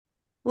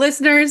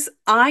Listeners,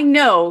 I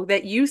know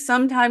that you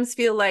sometimes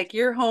feel like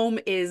your home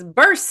is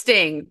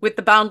bursting with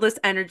the boundless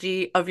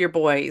energy of your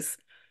boys.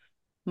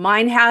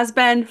 Mine has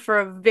been for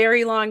a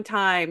very long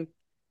time.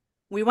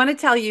 We want to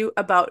tell you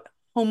about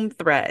Home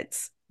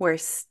Threads, where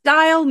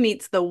style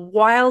meets the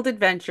wild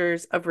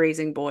adventures of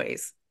raising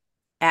boys.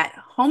 At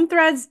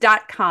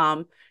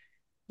homethreads.com,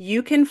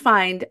 you can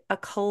find a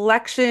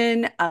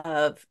collection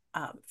of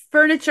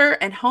furniture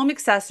and home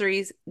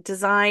accessories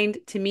designed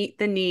to meet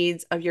the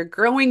needs of your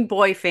growing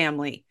boy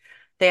family.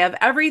 They have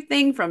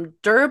everything from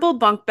durable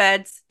bunk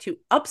beds to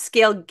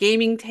upscale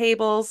gaming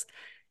tables.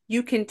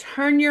 You can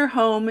turn your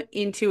home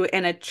into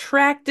an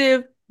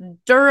attractive,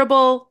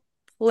 durable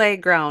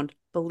playground,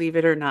 believe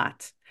it or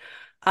not.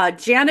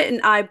 Janet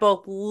and I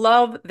both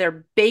love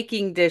their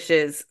baking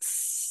dishes.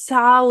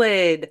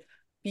 Solid,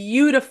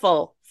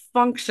 beautiful,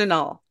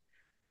 functional.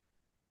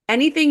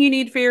 Anything you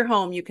need for your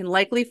home, you can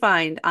likely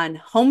find on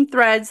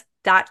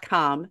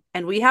homethreads.com,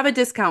 and we have a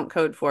discount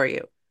code for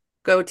you.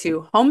 Go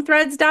to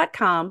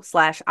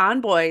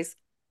homethreads.com/onboys.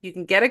 You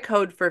can get a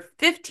code for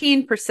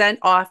 15%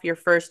 off your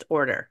first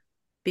order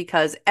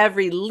because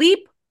every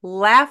leap,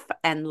 laugh,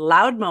 and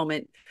loud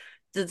moment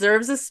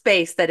deserves a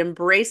space that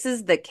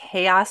embraces the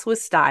chaos with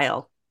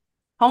style.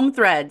 Home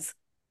Threads,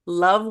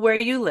 love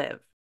where you live.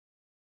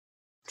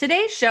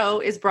 Today's show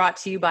is brought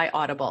to you by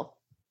Audible.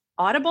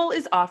 Audible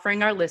is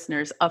offering our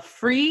listeners a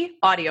free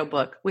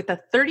audiobook with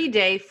a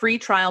 30-day free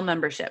trial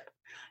membership.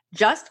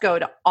 Just go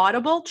to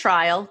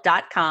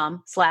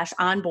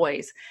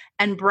audibletrial.com/onboys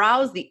and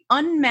browse the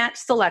unmatched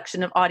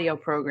selection of audio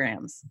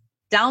programs.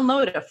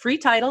 Download a free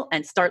title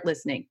and start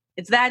listening.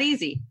 It's that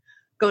easy.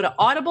 Go to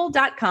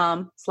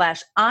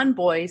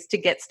audible.com/onboys to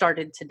get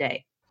started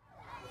today.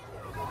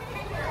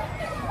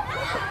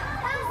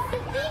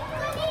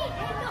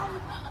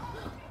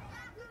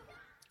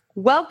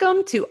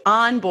 Welcome to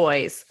On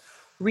Boys,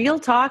 real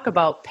talk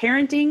about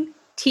parenting,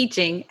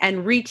 teaching,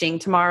 and reaching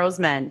tomorrow's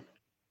men.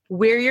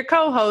 We're your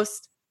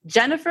co-hosts,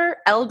 Jennifer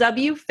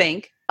L.W.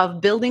 Fink of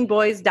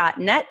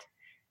buildingboys.net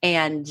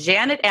and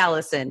Janet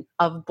Allison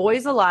of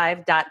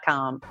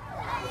boysalive.com.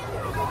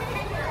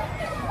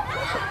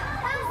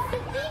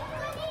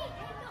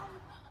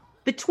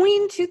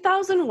 Between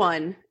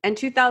 2001 and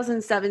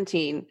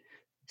 2017,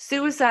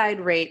 suicide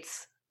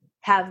rates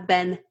have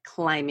been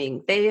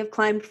climbing. They have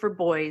climbed for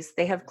boys.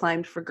 They have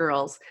climbed for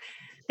girls.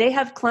 They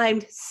have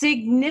climbed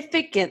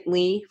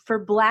significantly for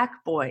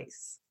Black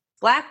boys.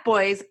 Black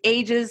boys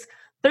ages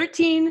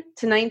 13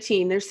 to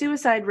 19, their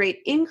suicide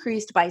rate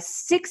increased by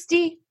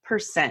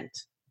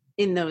 60%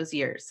 in those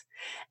years.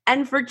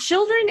 And for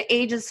children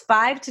ages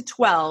 5 to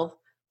 12,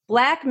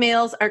 Black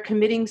males are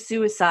committing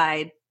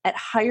suicide at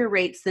higher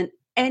rates than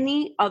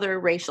any other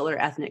racial or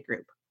ethnic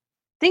group.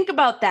 Think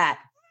about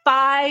that.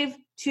 5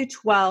 to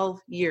 12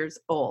 years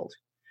old.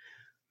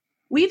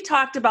 We've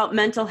talked about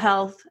mental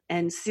health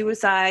and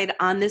suicide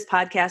on this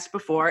podcast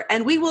before,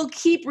 and we will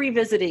keep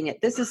revisiting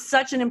it. This is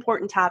such an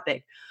important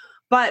topic,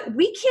 but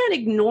we can't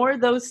ignore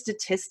those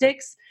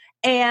statistics,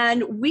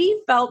 and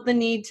we felt the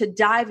need to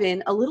dive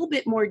in a little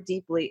bit more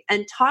deeply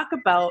and talk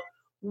about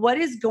what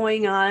is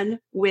going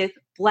on with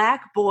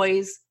Black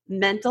boys'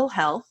 mental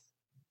health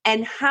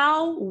and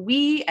how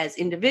we as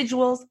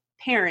individuals,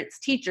 parents,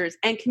 teachers,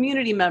 and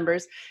community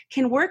members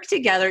can work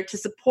together to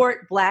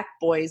support Black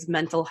boys'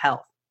 mental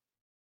health.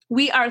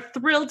 We are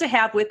thrilled to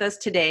have with us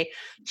today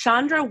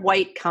Chandra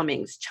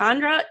White-Cummings.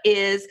 Chandra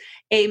is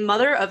a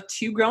mother of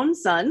two grown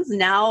sons,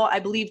 now I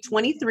believe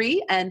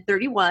 23 and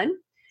 31.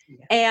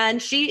 Yeah. And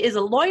she is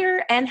a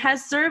lawyer and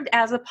has served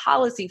as a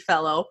policy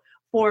fellow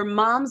for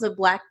Moms of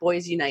Black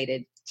Boys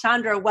United.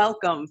 Chandra,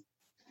 welcome.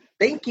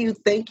 Thank you,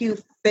 thank you,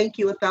 thank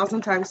you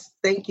 1,000 times.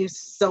 Thank you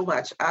so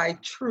much. I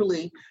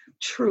truly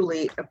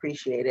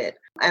appreciate it.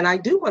 And I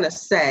do want to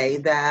say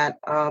that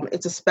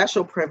it's a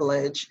special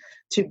privilege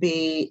to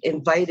be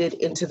invited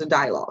into the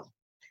dialogue,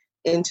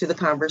 into the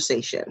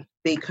conversation,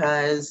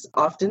 because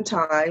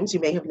oftentimes, you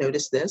may have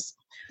noticed this,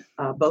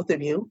 both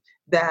of you,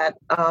 that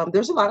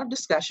there's a lot of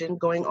discussion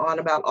going on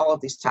about all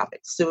of these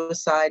topics: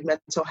 suicide,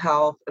 mental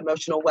health,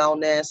 emotional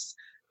wellness,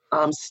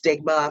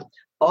 stigma,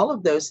 all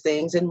of those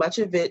things. And much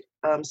of it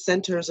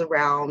centers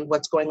around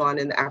what's going on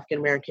in the African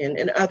American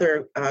and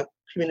other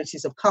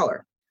communities of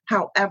color.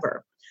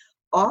 However,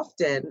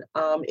 often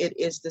it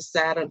is the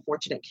sad,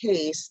 unfortunate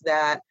case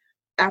that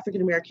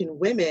African American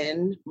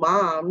women,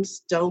 moms,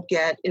 don't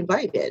get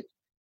invited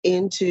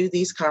into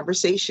these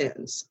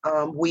conversations.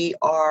 We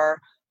are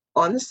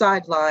on the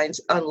sidelines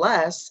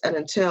unless and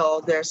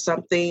until there's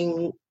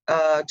something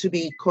to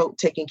be, quote,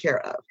 taken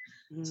care of.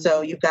 Mm-hmm.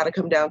 So you've got to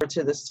come down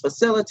to this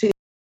facility.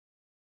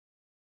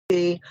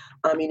 You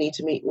need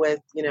to meet with,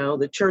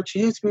 the church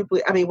youth group.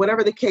 I mean,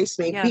 whatever the case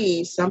may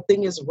be,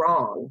 something is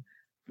wrong.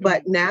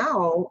 But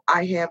now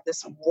I have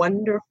this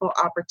wonderful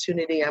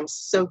opportunity. I'm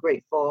so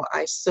grateful.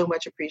 I so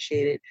much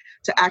appreciate it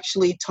to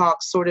actually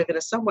talk sort of in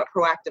a somewhat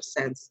proactive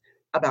sense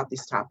about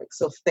these topics.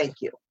 So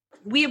thank you.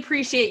 we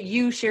appreciate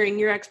you sharing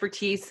your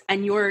expertise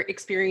and your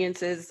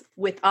experiences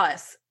with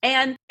us.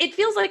 And it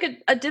feels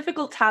like a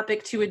difficult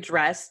topic to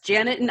address.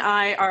 Janet and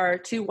I are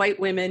two white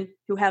women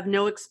who have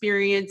no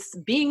experience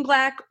being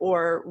Black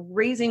or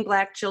raising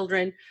Black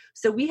children.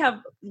 So we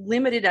have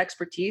limited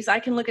expertise. I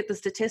can look at the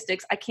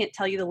statistics. I can't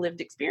tell you the lived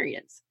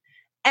experience.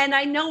 And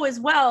I know as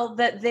well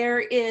that there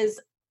is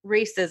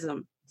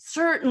racism,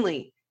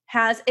 certainly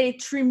has a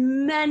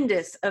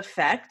tremendous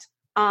effect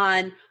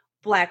on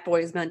Black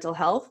boys' mental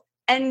health.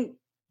 And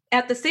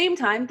at the same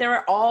time, there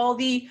are all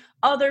the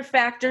other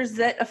factors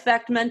that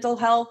affect mental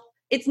health.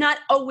 It's not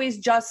always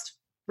just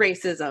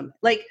racism.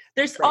 Like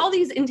there's all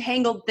these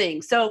entangled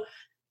things. So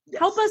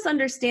help us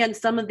understand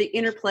some of the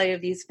interplay of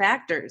these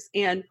factors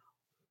and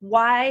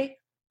why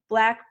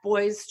Black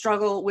boys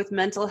struggle with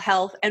mental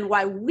health and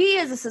why we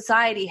as a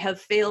society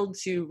have failed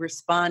to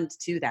respond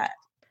to that.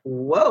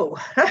 Whoa.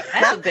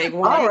 That's a big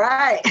one. All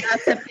right.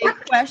 That's a big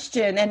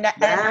question. And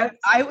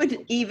I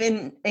would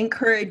even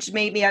encourage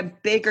maybe a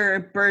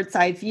bigger bird's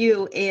eye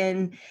view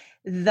in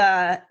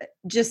the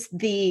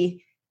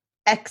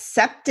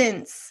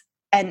acceptance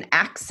and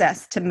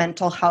access to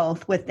mental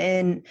health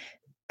within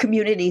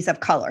communities of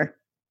color.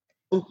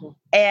 Mm-hmm.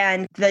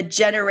 And the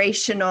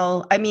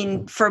generational, I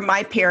mean, for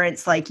my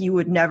parents, like you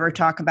would never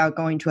talk about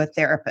going to a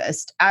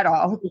therapist at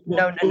all.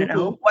 Mm-hmm.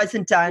 No.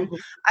 Wasn't done. Mm-hmm.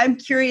 I'm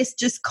curious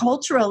just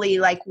culturally,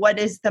 like what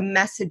is the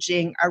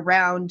messaging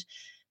around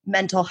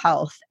mental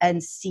health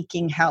and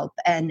seeking help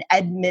and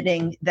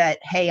admitting that,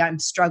 hey, I'm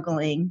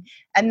struggling,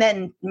 and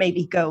then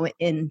maybe go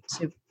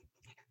into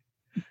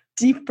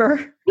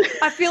deeper.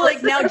 I feel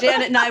like now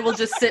Janet and I will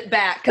just sit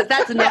back because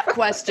that's enough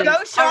questions.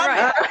 Go,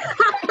 Chandra.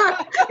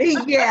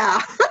 Yeah.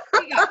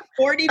 We got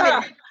 40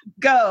 minutes.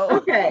 Go.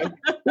 Okay.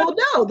 Well,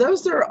 no,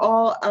 those are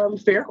all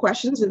fair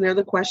questions, and they're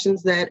the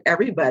questions that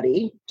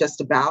everybody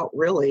just about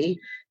really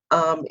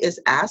is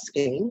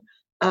asking.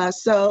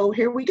 So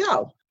here we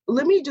go.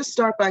 Let me just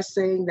start by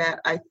saying that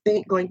I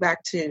think, going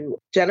back to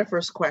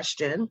Jennifer's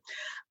question,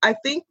 I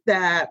think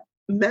that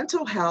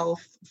mental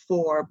health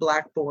for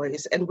Black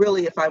boys, and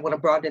really if I want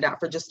to broaden it out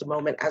for just a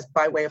moment as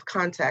by way of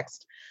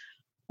context,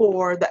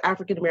 for the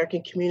African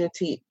American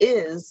community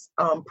is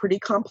pretty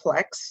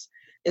complex.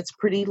 It's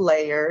pretty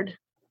layered,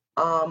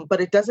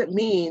 but it doesn't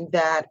mean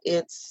that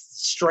it's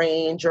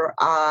strange or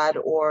odd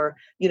or,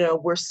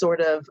 we're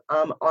sort of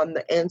on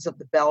the ends of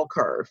the bell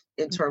curve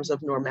in terms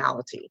of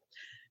normality.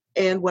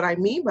 And what I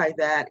mean by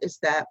that is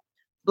that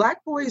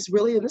Black boys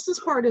really, and this is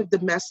part of the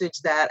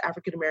message that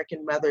African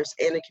American mothers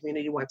and the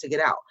community want to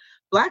get out,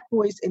 Black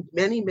boys in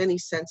many, many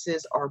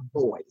senses are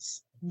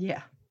boys.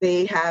 Yeah.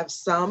 They have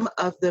some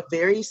of the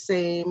very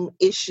same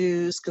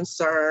issues,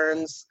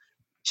 concerns,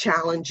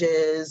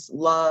 challenges,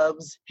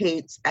 loves,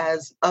 hates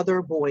as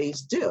other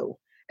boys do.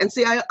 And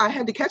see, I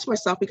had to catch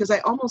myself because I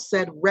almost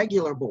said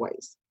regular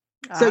boys.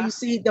 So you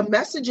see, the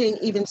messaging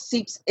even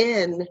seeps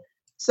in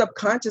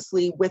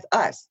subconsciously with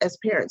us as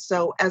parents.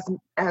 So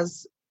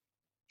as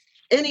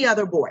any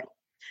other boy,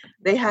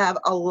 they have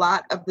a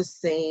lot of the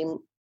same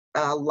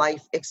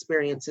life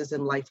experiences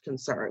and life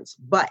concerns.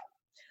 But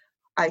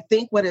I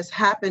think what has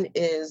happened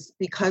is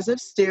because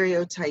of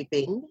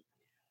stereotyping,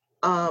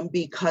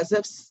 because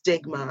of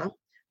stigma,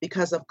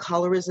 because of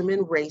colorism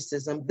and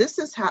racism, this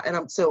is how, and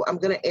I'm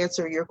going to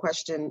answer your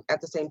question at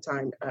the same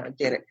time,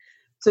 Janet.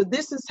 So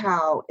this is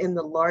how, in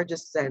the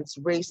largest sense,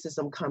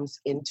 racism comes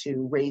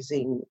into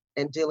raising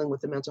and dealing with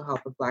the mental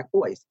health of Black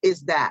boys,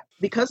 is that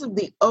because of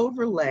the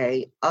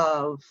overlay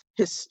of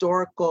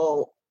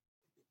historical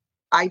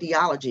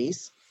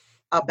ideologies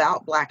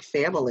about Black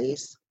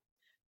families,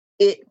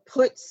 it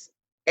puts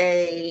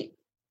a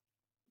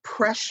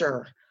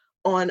pressure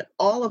on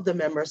all of the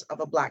members of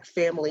a Black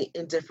family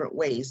in different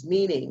ways,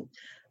 meaning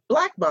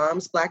Black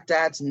moms, Black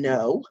dads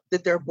know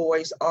that their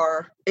boys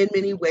are in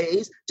many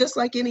ways just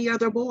like any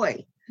other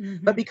boy.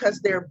 Mm-hmm. But because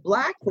they're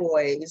Black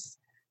boys,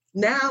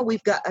 now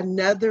we've got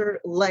another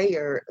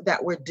layer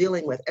that we're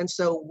dealing with. And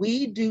so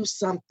we do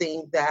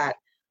something that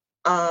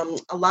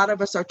a lot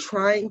of us are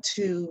trying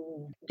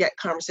to get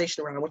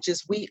conversation around, which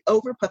is we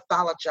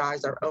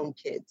over-pathologize our own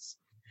kids.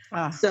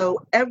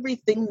 So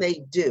everything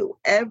they do,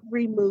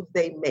 every move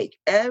they make,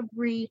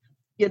 every,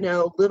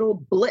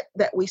 little blip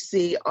that we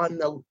see on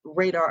the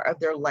radar of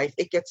their life,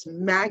 it gets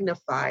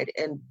magnified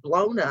and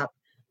blown up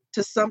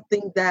to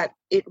something that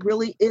it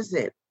really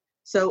isn't.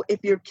 So if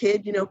your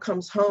kid,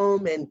 comes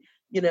home and,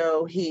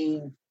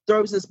 he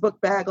throws his book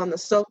bag on the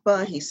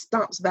sofa, he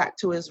stomps back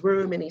to his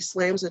room and he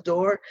slams the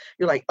door,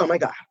 you're like, oh my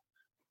God.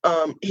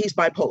 He's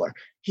bipolar.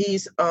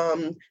 He's,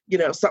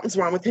 something's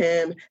wrong with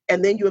him.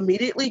 And then you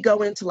immediately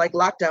go into like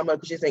lockdown mode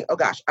because you think, oh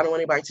gosh, I don't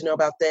want anybody to know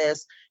about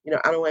this. I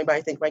don't want anybody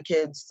to think my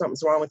kid's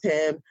something's wrong with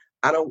him.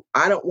 I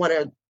don't want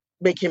to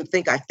make him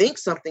think I think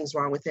something's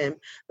wrong with him.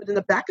 But in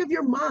the back of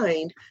your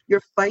mind,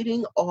 you're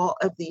fighting all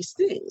of these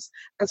things.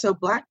 And so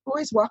Black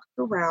boys walk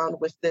around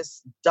with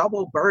this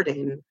double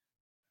burden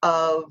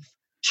of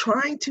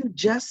trying to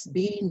just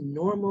be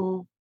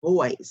normal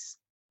boys,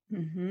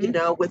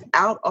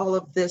 without all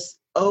of this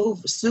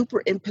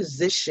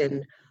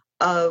superimposition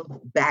of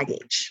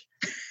baggage.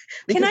 Can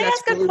because I that's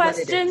ask a really what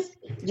it question? is.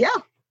 Yeah.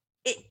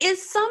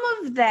 Is some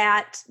of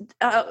that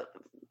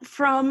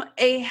from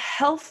a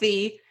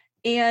healthy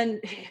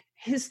and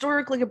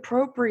historically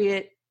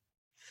appropriate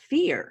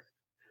fear?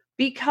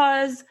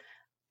 Because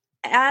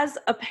as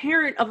a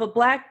parent of a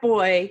Black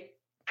boy,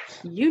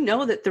 you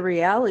know that the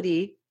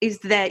reality is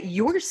that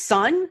your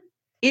son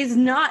is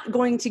not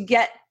going to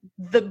get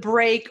the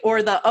break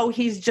or the, oh,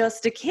 he's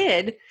just a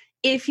kid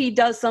if he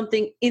does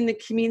something in the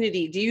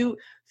community. Do you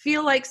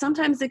feel like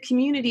sometimes the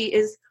community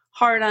is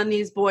hard on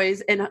these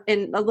boys and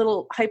a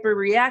little hyper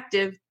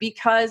reactive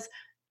because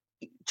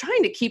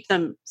trying to keep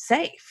them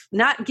safe,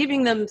 not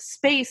giving them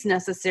space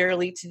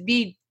necessarily to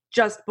be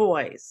just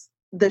boys?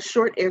 The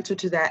short answer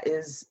to that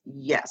is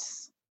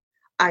yes.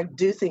 I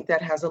do think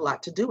that has a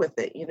lot to do with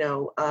it.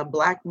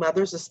 Black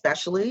mothers,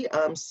 especially,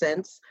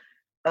 since,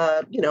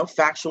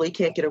 factually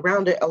can't get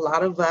around it. A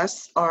lot of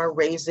us are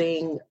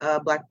raising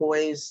Black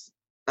boys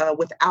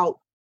without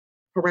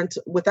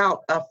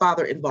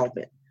father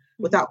involvement,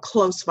 without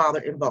close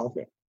father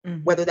involvement,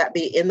 whether that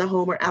be in the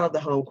home or out of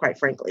the home, quite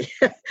frankly,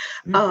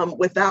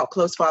 without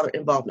close father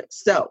involvement.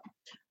 So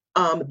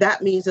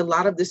that means a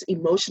lot of this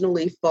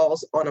emotionally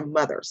falls on a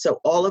mother.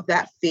 So all of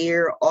that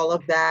fear, all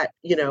of that,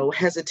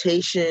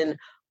 hesitation,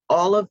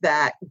 all of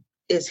that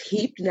is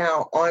heaped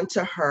now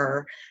onto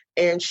her,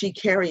 and she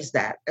carries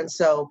that. And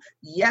so,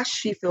 yes,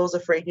 she feels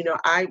afraid.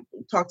 I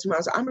talk to my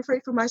husband, I'm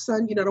afraid for my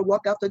son, to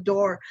walk out the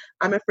door.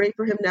 I'm afraid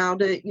for him now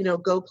to,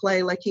 go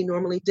play like he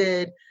normally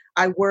did.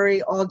 I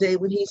worry all day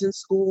when he's in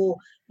school.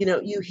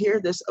 You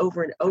hear this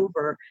over and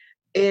over.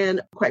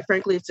 And quite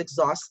frankly, it's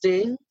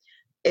exhausting.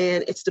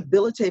 And it's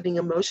debilitating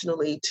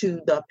emotionally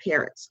to the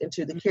parents and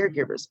to the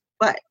caregivers.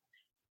 But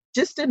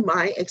just in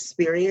my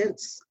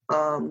experience,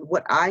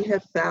 what I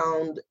have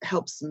found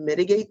helps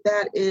mitigate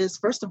that is,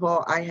 first of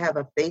all, I have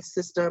a faith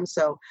system.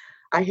 So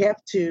I have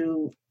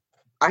to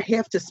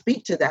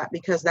speak to that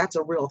because that's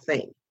a real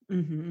thing.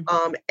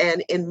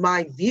 And in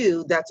my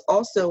view, that's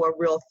also a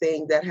real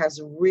thing that has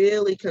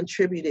really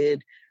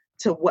contributed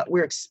to what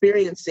we're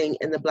experiencing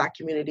in the Black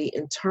community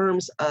in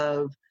terms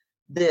of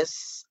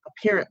this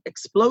apparent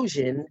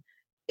explosion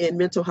in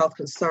mental health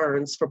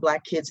concerns for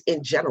Black kids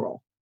in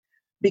general.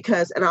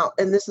 Because,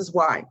 and this is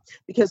why,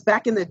 because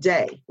back in the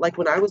day, like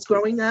when I was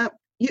growing up,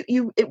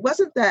 it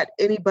wasn't that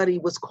anybody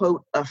was,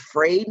 quote,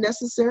 afraid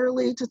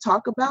necessarily to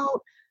talk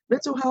about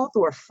mental health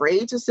or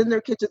afraid to send their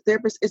kid to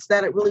therapists. It's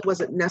that it really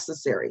wasn't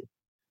necessary.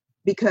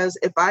 Because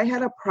if I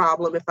had a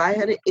problem, if I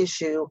had an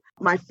issue,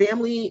 my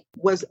family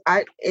was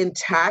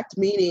intact,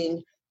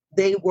 meaning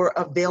they were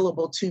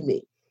available to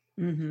me.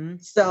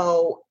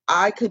 So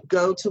I could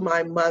go to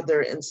my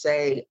mother and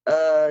say,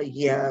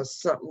 yeah,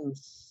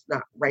 something's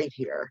not right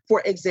here.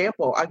 For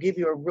example, I'll give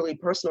you a really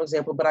personal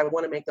example, but I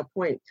want to make the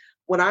point.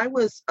 When I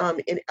was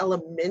in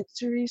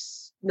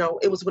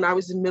when I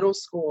was in middle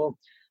school,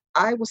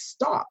 I was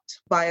stalked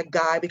by a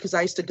guy because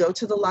I used to go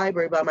to the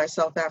library by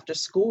myself after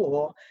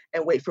school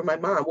and wait for my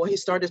mom. Well, he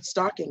started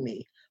stalking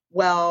me.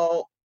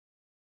 Well,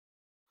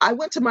 I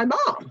went to my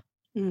mom.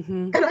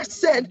 And I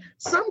said,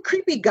 some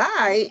creepy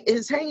guy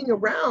is hanging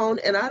around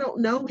and I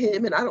don't know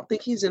him and I don't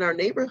think he's in our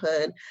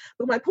neighborhood.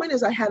 But my point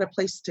is I had a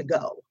place to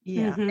go.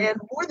 Yeah. And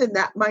more than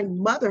that, my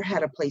mother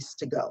had a place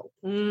to go.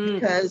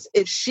 Because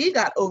if she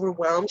got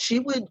overwhelmed, she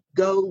would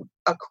go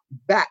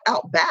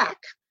out back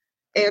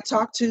and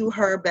talk to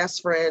her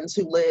best friends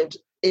who lived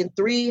in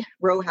 3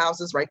 row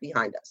houses right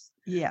behind us.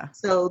 Yeah.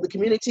 So the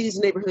communities,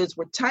 neighborhoods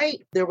were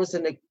tight. There was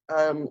an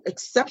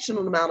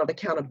exceptional amount of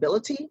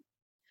accountability.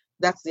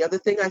 That's the other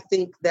thing I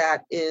think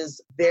that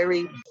is very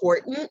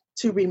important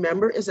to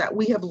remember is that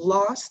we have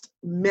lost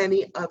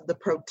many of the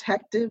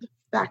protective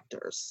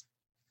factors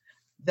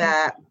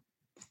that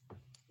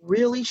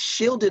really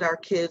shielded our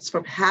kids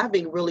from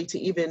having really to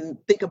even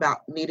think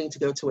about needing to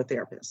go to a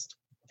therapist.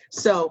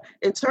 So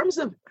in terms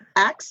of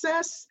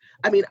access,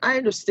 I mean, I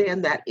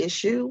understand that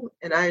issue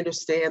and I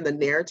understand the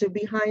narrative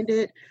behind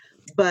it,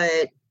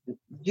 but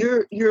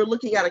you're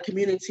looking at a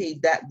community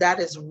that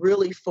is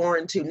really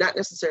foreign to, not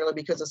necessarily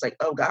because it's like,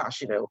 oh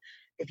gosh,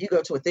 if you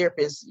go to a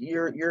therapist,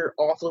 you're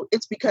awful.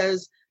 It's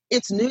because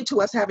it's new to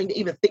us having to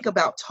even think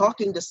about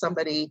talking to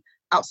somebody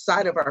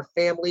outside of our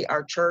family,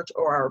 our church,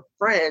 or our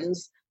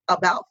friends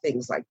about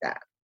things like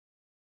that.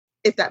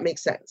 If that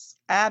makes sense.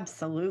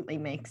 Absolutely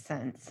makes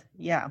sense.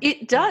 Yeah.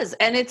 It does.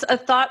 And it's a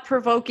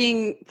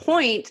thought-provoking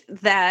point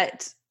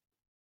that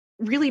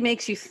really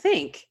makes you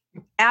think.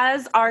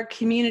 As our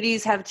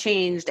communities have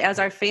changed, as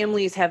our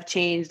families have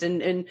changed,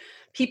 and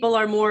people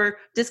are more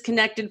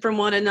disconnected from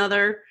one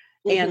another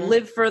and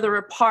live further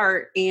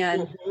apart,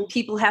 and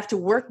people have to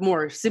work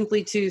more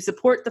simply to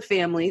support the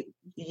family.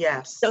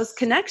 Yes. Those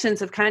connections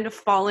have kind of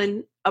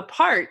fallen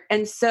apart.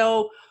 And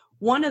so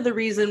one of the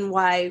reasons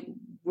why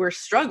we're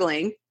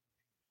struggling,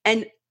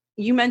 and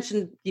you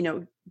mentioned,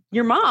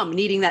 your mom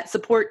needing that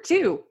support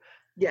too.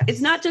 Yes.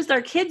 It's not just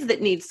our kids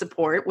that need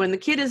support. When the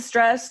kid is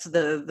stressed,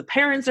 the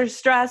parents are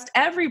stressed,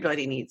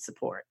 everybody needs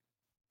support.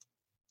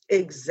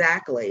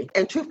 Exactly.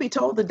 And truth be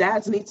told, the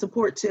dads need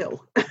support too.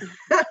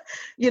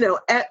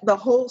 At the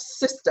whole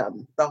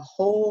system, the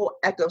whole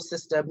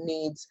ecosystem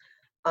needs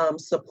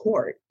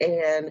support.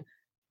 And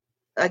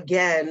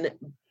again,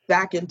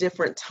 back in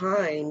different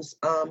times,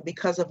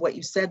 because of what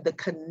you said, the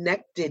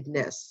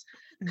connectedness.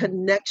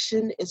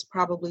 Connection is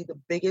probably the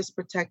biggest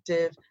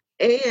protective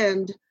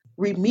and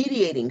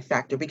remediating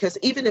factor, because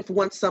even if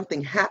once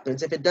something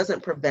happens, if it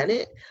doesn't prevent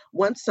it,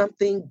 once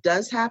something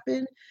does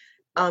happen,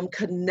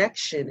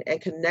 connection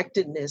and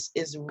connectedness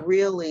is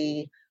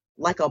really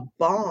like a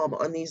balm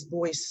on these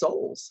boys'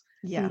 souls.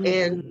 Yeah.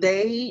 And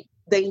they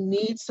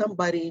need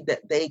somebody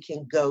that they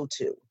can go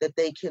to, that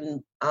they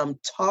can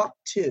talk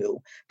to.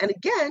 And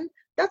again,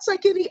 that's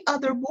like any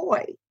other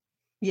boy.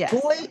 Yes.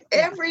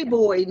 Every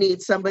boy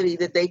needs somebody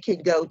that they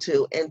can go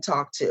to and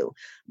talk to.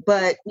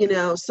 But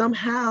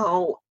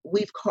somehow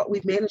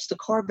we've managed to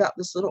carve out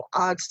this little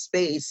odd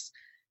space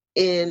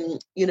in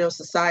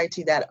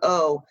society that,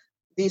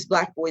 these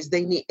Black boys,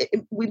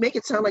 we make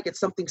it sound like it's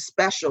something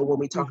special when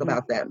we talk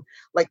about them,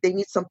 like they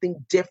need something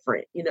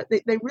different.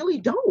 They really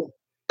don't.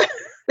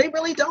 They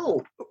really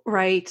don't.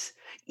 Right.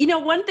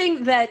 One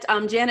thing that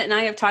Janet and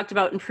I have talked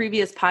about in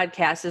previous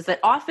podcasts is that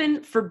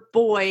often for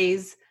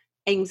boys,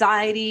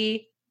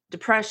 anxiety,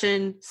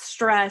 depression,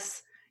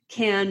 stress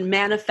can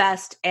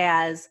manifest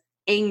as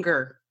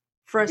anger,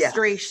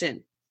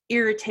 frustration,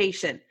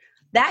 irritation.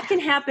 That can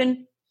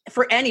happen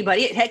for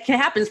anybody. It can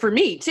happen for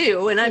me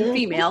too, and I'm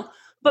female,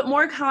 but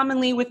more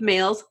commonly with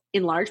males,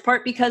 in large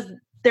part because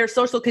their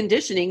social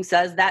conditioning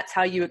says that's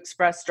how you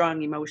express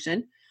strong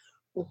emotion.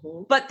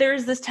 But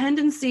there's this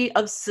tendency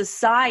of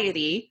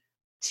society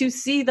to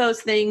see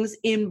those things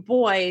in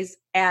boys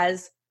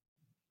as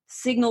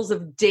signals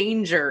of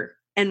danger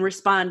and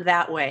respond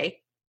that way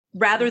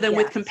rather than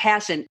with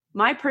compassion.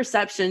 My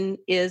perception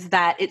is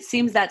that it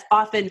seems that's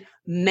often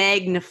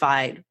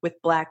magnified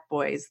with Black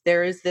boys.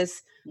 There is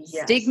this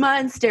stigma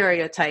and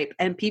stereotype,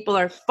 and people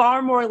are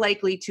far more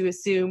likely to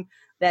assume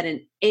that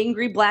an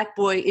angry Black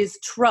boy is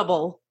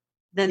trouble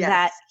than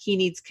that he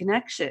needs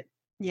connection.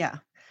 Yeah.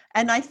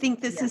 And I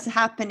think this is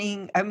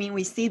happening. I mean,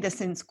 we see this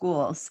in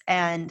schools.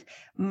 And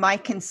my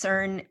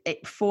concern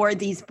for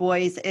these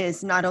boys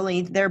is not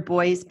only they're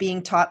boys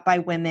being taught by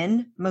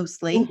women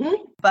mostly,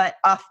 but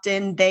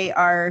often they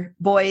are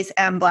boys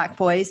and Black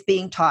boys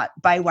being taught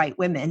by white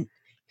women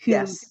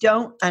who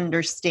don't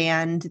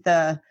understand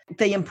the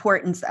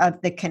importance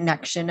of the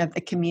connection of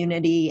the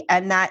community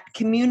and that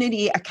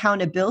community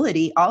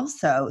accountability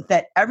also,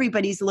 that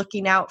everybody's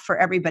looking out for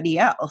everybody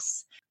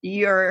else.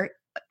 Your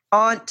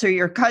aunt or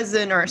your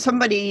cousin or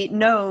somebody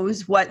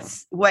knows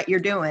what you're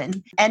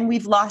doing. And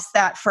we've lost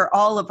that for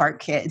all of our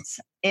kids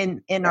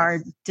in our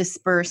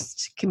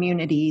dispersed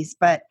communities.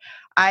 But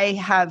I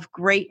have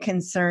great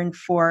concern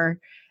for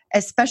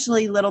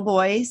especially little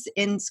boys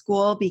in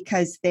school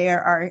because they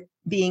are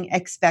being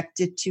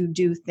expected to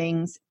do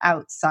things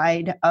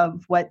outside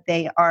of what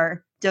they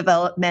are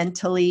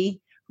developmentally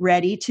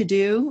ready to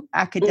do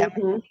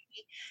academically.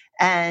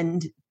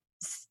 And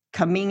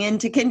coming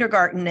into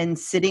kindergarten and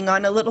sitting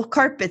on a little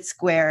carpet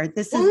square.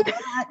 This is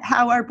not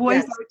how our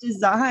boys are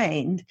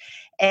designed.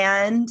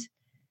 And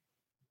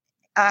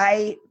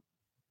I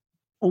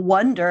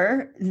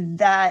wonder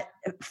that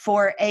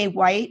for a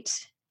white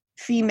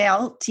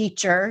female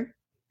teacher,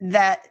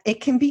 that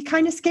it can be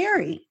kind of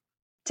scary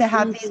to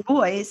have these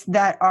boys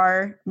that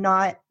are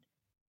not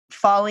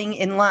falling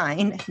in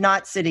line,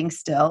 not sitting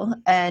still,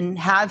 and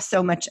have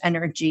so much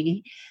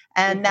energy.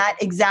 And that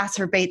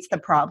exacerbates the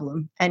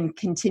problem and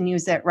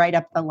continues it right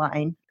up the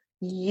line.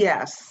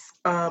 Yes,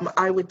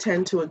 I would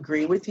tend to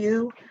agree with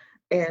you.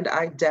 And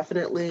I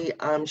definitely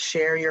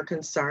share your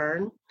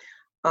concern.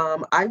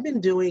 I've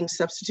been doing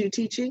substitute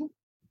teaching,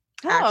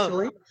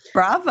 actually.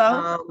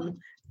 Bravo.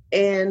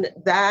 And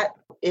that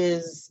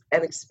is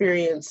an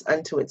experience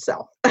unto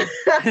itself.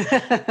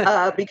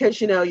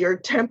 Because, you're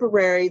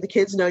temporary. The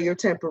kids know you're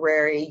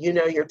temporary.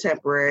 You're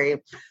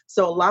temporary.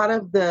 So a lot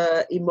of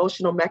the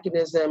emotional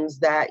mechanisms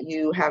that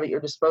you have at your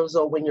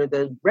disposal when you're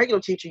the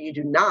regular teacher, you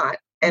do not.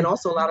 And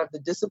also a lot of the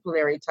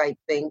disciplinary type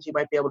things you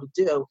might be able to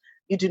do,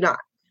 you do not.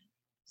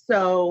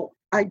 So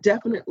I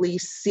definitely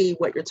see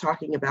what you're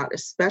talking about,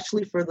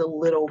 especially for the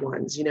little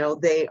ones.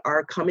 They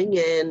are coming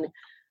in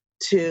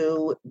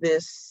to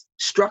this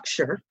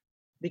structure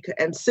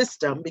and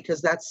system,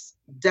 because that's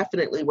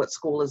definitely what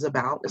school is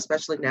about,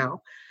 especially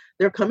now.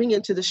 They're coming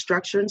into the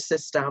structure and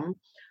system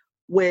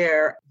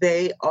where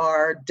they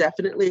are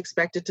definitely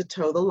expected to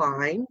toe the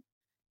line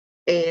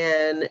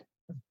and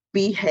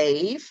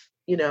behave,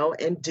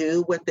 and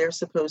do what they're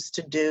supposed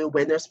to do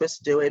when they're supposed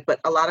to do it. But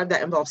a lot of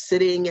that involves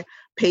sitting,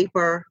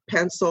 paper,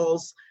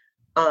 pencils,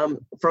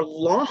 for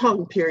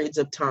long periods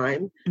of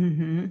time.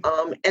 And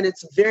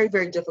it's very,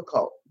 very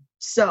difficult.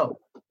 So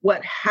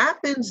what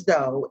happens,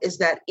 though, is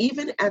that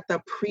even at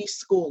the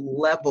preschool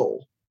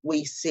level,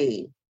 we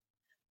see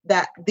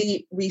that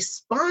the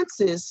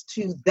responses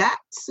to that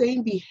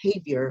same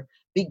behavior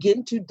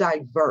begin to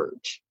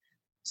diverge.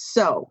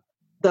 So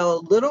the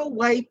little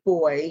white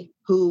boy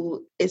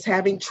who is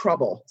having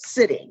trouble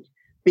sitting,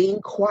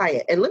 being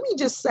quiet, and let me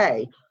just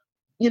say,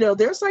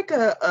 there's like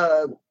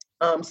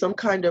some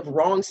kind of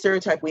wrong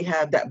stereotype we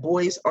have that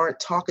boys aren't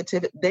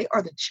talkative. They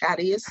are the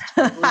chattiest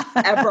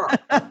group ever.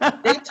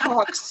 They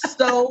talk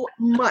so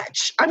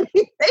much. I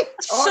mean, they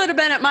talk. Should have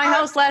been at my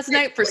house last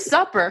night for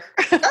supper.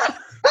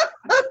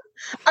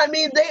 I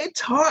mean, they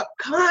talk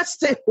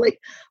constantly.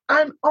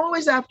 I'm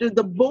always after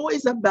the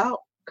boys about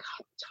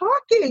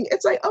talking.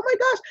 It's like, oh my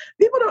gosh,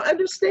 people don't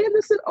understand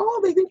this at all.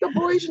 They think the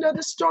boys,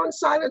 the strong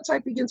silent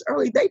type begins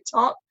early. They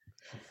talk,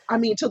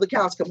 till the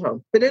cows come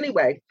home. But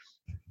anyway,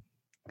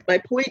 my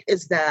point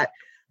is that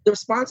the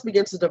response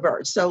begins to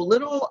diverge. So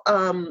little,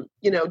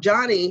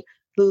 Johnny,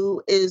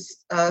 who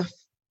is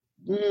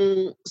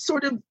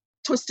sort of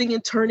twisting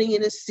and turning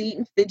in his seat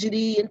and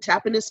fidgety and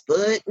tapping his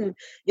foot and,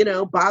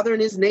 bothering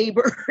his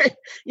neighbor,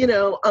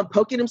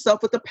 poking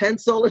himself with a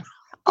pencil and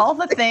all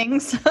the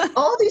things,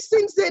 all these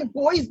things that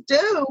boys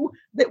do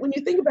that when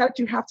you think about it,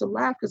 you have to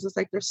laugh because it's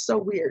like, they're so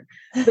weird.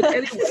 But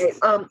anyway,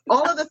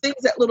 all of the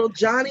things that little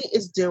Johnny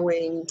is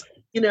doing,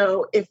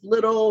 if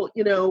little,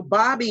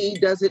 Bobby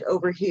does it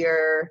over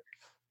here,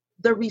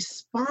 the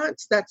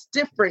response that's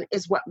different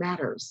is what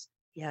matters.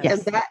 Yes.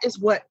 And that is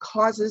what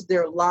causes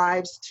their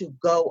lives to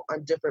go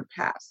on different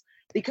paths.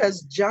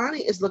 Because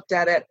Johnny is looked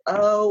at,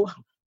 oh,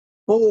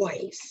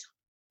 boys,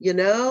 what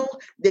are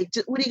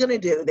you going to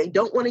do? They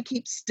don't want to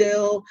keep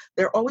still.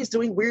 They're always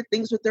doing weird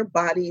things with their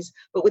bodies.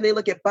 But when they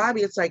look at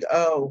Bobby, it's like,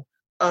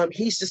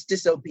 he's just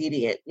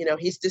disobedient.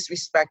 He's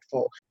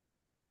disrespectful.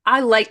 I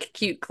like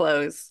cute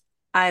clothes.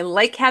 I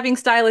like having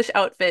stylish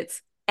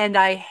outfits, and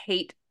I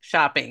hate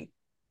shopping.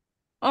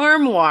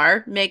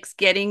 Armoire makes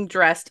getting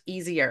dressed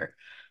easier.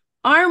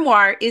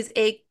 Armoire is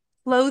a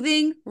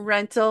clothing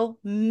rental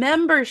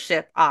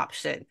membership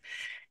option.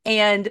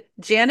 And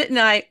Janet and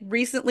I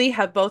recently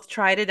have both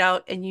tried it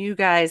out, and you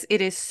guys,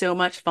 it is so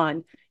much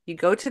fun. You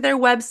go to their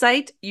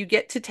website, you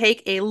get to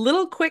take a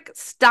little quick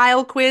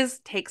style quiz,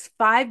 takes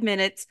 5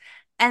 minutes,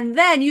 and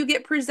then you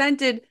get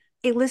presented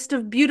a list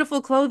of beautiful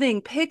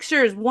clothing,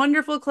 pictures,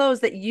 wonderful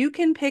clothes that you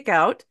can pick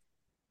out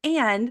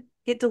and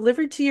get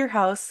delivered to your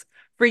house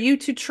for you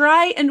to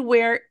try and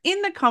wear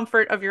in the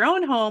comfort of your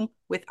own home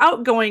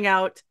without going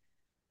out,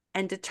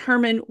 and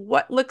determine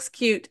what looks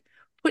cute.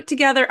 Put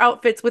together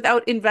outfits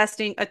without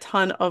investing a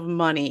ton of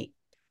money.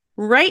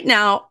 Right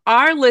now,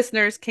 our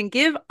listeners can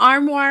give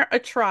Armoire a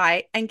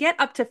try and get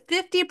up to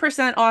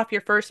 50% off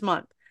your first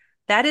month.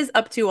 That is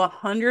up to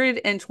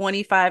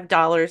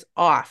 $125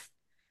 off.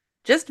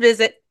 Just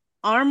visit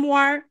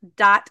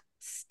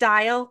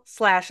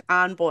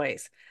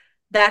armoire.style/onboys.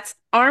 That's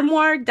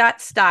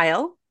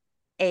armoire.style,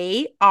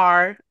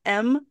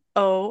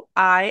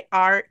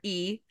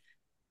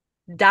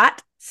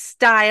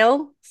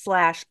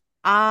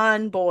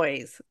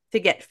 ARMOIRE.style/onboys to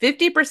get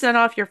 50%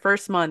 off your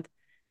first month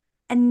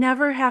and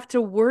never have to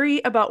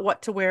worry about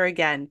what to wear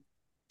again.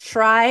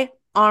 Try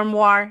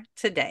Armoire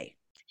today.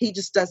 He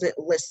just doesn't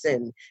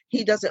listen.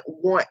 He doesn't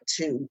want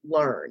to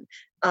learn.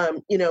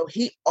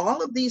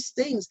 All of these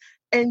things.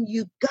 And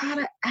you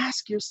gotta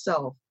ask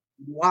yourself,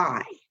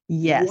 why?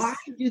 Yes. Why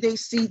do they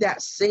see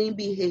that same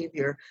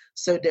behavior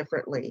so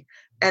differently?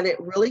 And it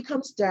really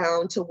comes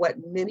down to what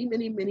many,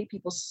 many, many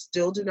people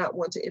still do not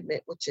want to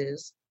admit, which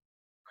is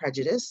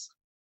prejudice,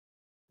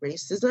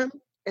 racism,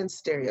 and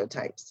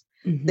stereotypes.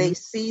 Mm-hmm. They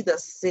see the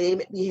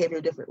same behavior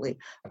differently.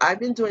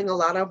 I've been doing a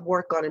lot of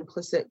work on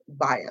implicit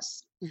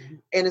bias. Mm-hmm.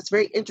 And it's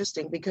very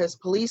interesting because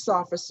police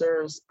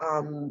officers,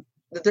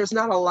 there's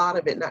not a lot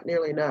of it, not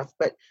nearly enough,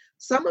 but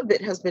some of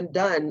it has been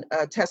done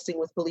testing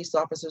with police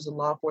officers and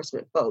law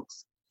enforcement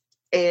folks.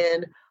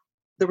 And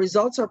the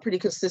results are pretty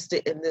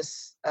consistent in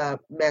this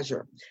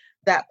measure,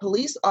 that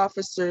police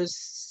officers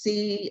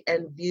see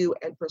and view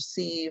and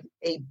perceive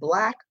a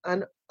Black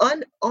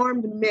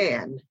unarmed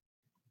man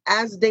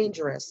as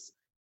dangerous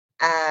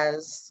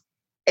as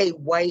a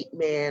white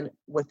man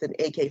with an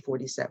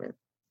AK-47.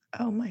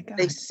 Oh my God.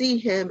 They see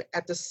him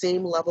at the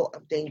same level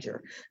of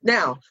danger.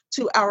 Now,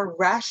 to our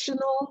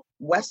rational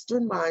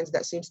Western minds,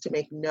 that seems to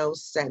make no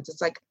sense. It's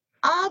like,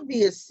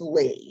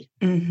 obviously,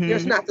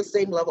 there's not the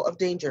same level of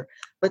danger,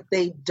 but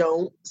they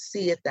don't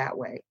see it that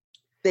way.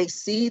 They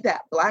see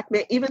that Black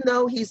man, even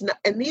though he's not,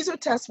 and these are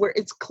tests where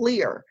it's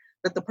clear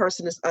that the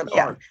person is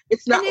unarmed. Yeah.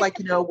 It's not like,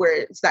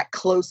 where it's that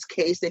close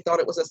case, they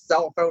thought it was a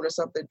cell phone or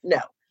something.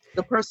 No.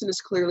 The person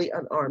is clearly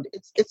unarmed.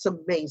 It's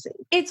amazing.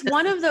 It's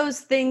one of those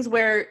things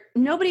where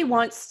nobody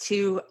wants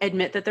to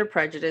admit that they're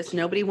prejudiced.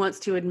 Nobody wants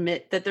to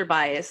admit that they're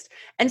biased.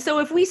 And so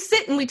if we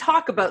sit and we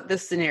talk about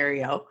this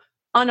scenario,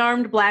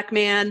 unarmed Black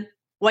man,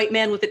 white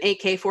man with an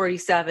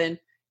AK-47,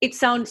 it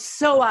sounds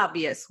so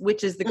obvious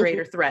which is the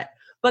greater threat.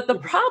 But the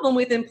problem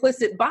with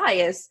implicit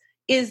bias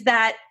is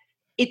that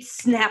it's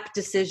snap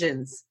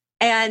decisions.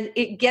 And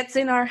it gets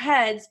in our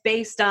heads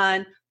based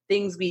on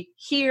things we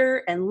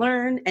hear and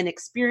learn and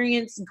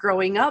experience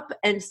growing up.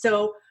 And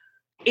so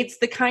it's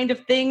the kind of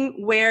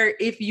thing where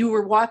if you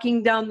were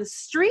walking down the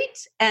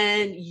street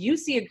and you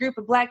see a group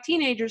of Black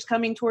teenagers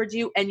coming towards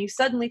you and you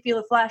suddenly feel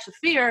a flash of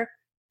fear,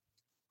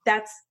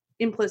 that's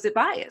implicit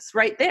bias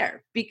right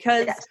there,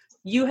 because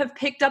you have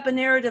picked up a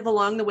narrative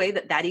along the way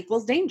that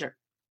equals danger.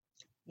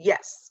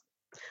 Yes.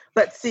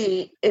 But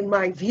see, in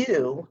my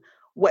view,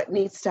 what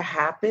needs to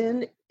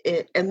happen,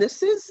 and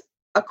this is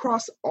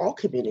across all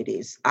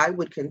communities, I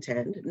would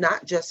contend,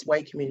 not just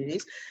white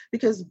communities,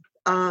 because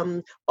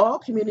all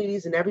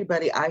communities and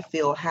everybody I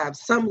feel have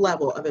some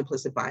level of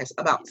implicit bias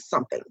about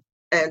something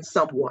and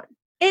someone.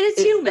 And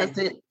it's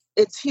human.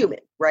 It's human,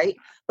 right?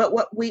 But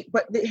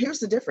here's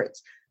the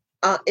difference,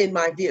 in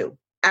my view.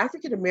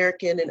 African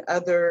American and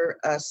other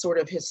sort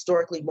of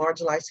historically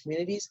marginalized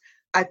communities,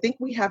 I think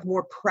we have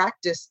more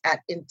practice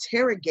at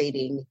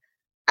interrogating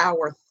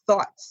our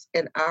thoughts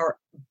and our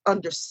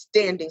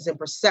understandings and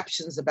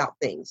perceptions about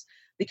things,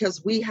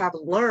 because we have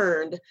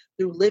learned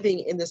through living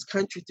in this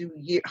country through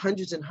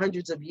hundreds and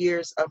hundreds of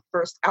years of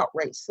first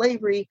outright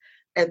slavery,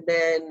 and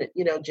then,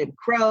 Jim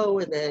Crow,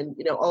 and then,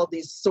 all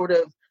these sort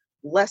of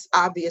less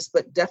obvious,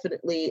 but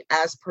definitely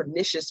as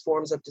pernicious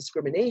forms of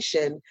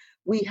discrimination.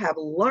 We have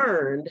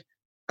learned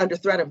under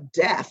threat of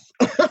death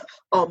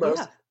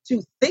almost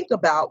to think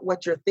about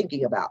what you're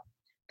thinking about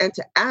and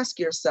to ask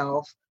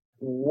yourself,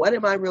 what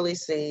am I really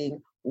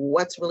seeing?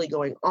 What's really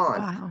going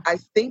on? Wow. I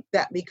think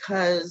that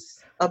because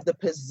of the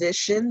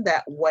position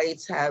that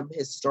whites have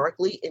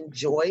historically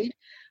enjoyed,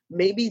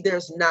 maybe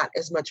there's not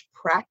as much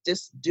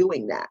practice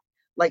doing that.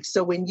 Like,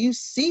 so when you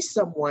see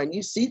someone,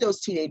 you see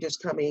those teenagers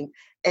coming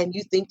and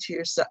you think to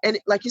yourself, and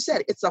like you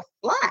said, it's a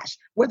flash,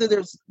 whether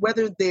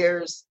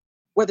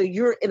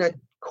you're in a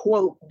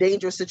quote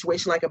dangerous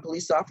situation like a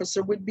police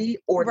officer would be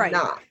or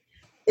not.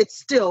 It's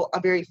still a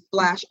very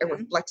flash and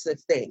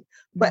reflexive thing.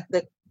 But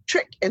the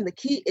trick and the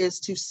key is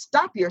to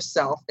stop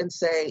yourself and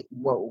say,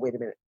 whoa, wait a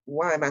minute.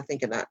 Why am I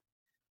thinking that?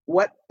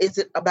 What is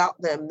it about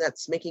them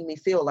that's making me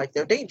feel like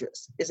they're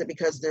dangerous? Is it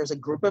because there's a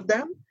group of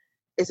them?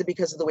 Is it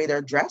because of the way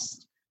they're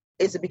dressed?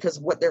 Is it because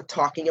of what they're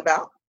talking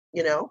about?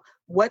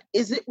 What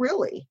is it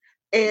really?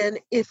 And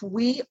if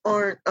we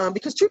aren't,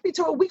 because truth be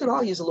told, we could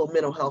all use a little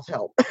mental health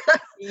help.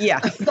 Yeah.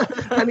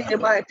 I mean,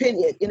 in my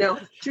opinion,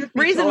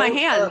 raising my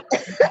hand.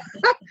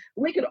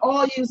 We could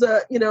all use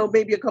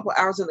maybe a couple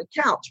hours on the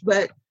couch.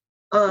 But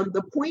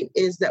the point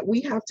is that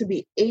we have to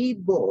be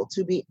able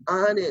to be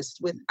honest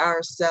with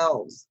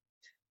ourselves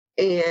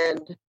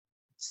and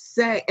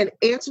say and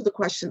answer the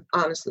question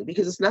honestly,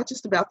 because it's not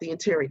just about the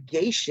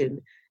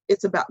interrogation,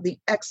 it's about the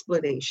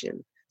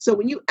explanation. So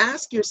when you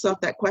ask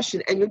yourself that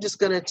question and you're just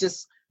going to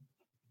just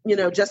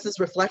as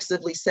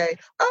reflexively say,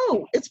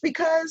 oh, it's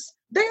because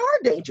they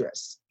are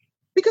dangerous.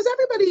 Because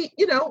everybody,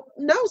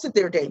 knows that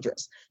they're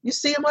dangerous. You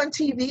see them on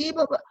TV,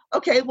 blah, blah.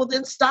 Okay, well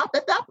then stop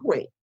at that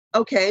point.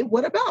 Okay,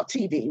 what about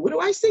TV? What do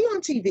I see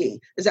on TV?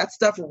 Is that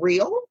stuff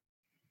real?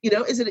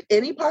 Is it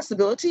any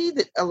possibility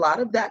that a lot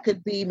of that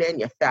could be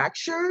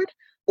manufactured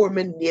or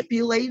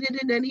manipulated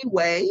in any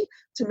way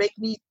to make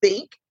me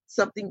think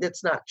something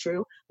that's not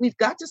true? We've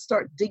got to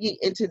start digging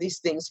into these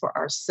things for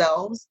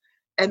ourselves.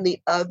 And the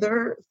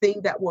other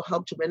thing that will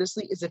help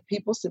tremendously is if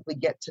people simply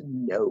get to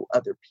know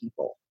other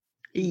people.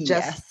 Yes.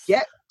 Just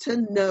get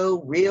to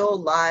know real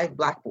live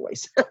Black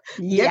boys.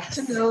 Get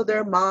to know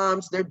their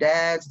moms, their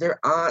dads, their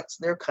aunts,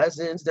 their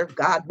cousins, their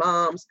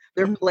godmoms,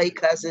 their play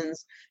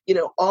cousins,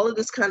 all of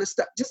this kind of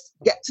stuff. Just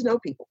get to know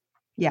people.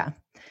 Yeah.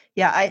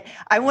 Yeah.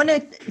 I want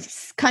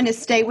to kind of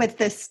stay with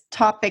this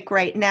topic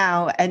right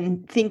now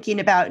and thinking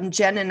about, and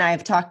Jen and I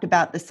have talked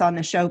about this on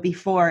the show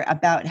before,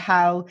 about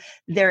how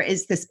there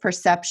is this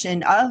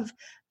perception of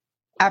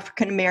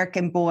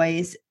African-American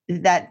boys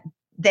that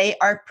they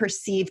are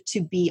perceived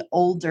to be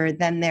older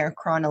than their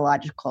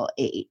chronological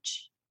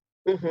age.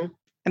 Mm-hmm.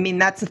 I mean,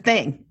 that's a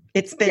thing.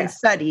 It's been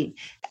studied.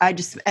 I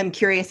just am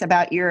curious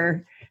about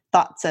your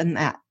thoughts on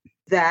that.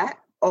 That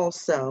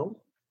also,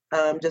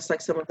 just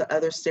like some of the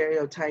other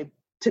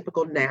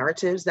typical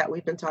narratives that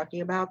we've been talking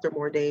about, they're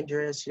more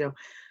dangerous.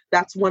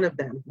 That's one of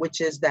them,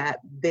 which is that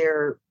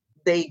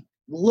they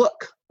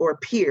look or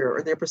appear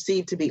or they're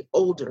perceived to be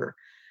older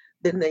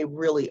than they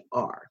really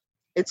are.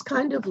 It's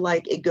kind of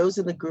like it goes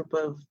in the group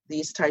of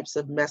these types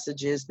of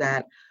messages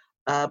that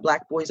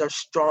Black boys are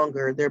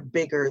stronger, they're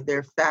bigger,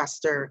 they're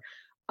faster.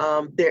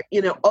 And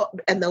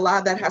a lot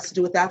of that has to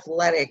do with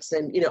athletics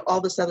and,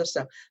 all this other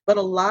stuff. But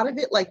a lot of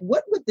it, like,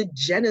 what would the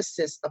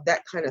genesis of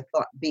that kind of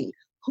thought be?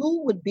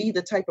 Who would be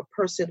the type of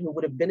person who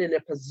would have been in a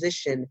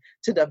position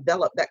to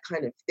develop that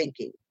kind of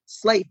thinking?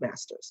 Slave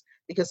masters.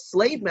 Because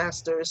slave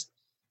masters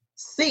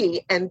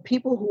see, and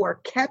people who are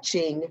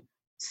catching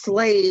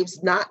slaves,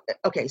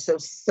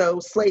 so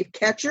slave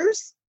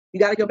catchers, you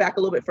got to go back a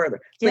little bit further.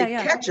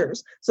 Slave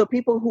catchers, so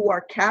people who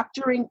are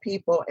capturing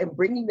people and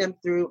bringing them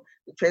through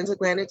the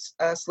transatlantic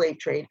slave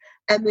trade,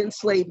 and then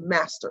slave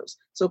masters,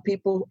 so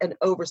people and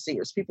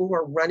overseers, people who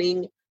are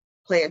running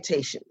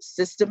plantations,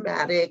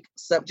 systematic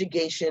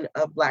subjugation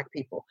of Black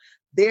people.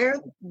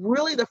 They're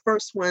really the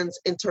first ones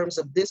in terms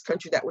of this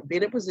country that would be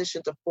in a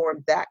position to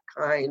form that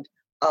kind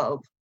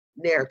of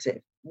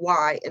narrative.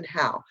 Why and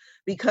how?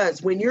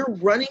 Because when you're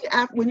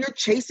when you're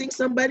chasing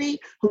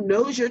somebody who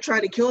knows you're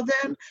trying to kill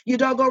them, you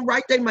doggone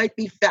right they might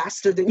be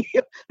faster than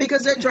you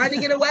because they're trying to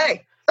get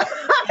away.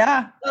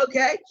 Yeah.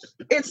 Okay.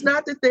 It's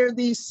not that they're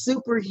these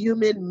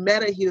superhuman,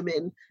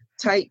 metahuman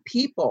type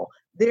people.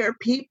 There are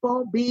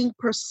people being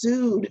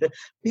pursued,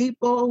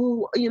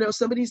 people who,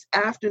 somebody's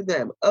after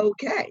them.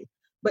 Okay.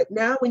 But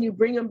now when you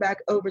bring them back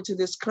over to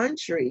this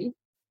country,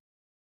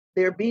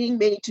 they're being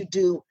made to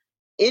do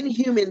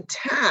inhuman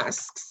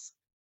tasks.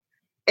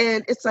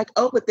 And it's like,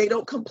 oh, but they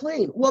don't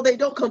complain. Well, they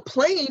don't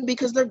complain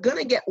because they're going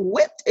to get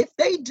whipped if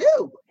they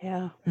do.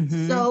 Yeah.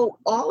 Mm-hmm. So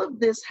all of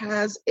this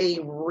has a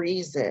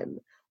reason.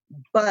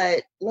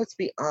 But let's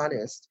be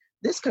honest,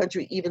 this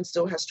country even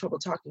still has trouble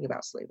talking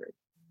about slavery.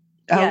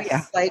 Oh, Yes.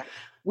 yeah. Like,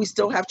 we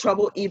still have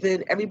trouble,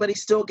 everybody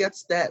still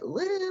gets that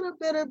little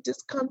bit of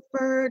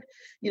discomfort,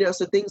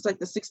 so things like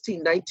the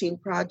 1619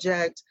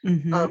 Project,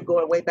 Mm-hmm.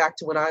 going way back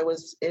to when I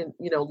was in,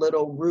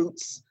 Little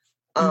Roots,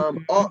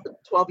 Mhm. all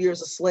 12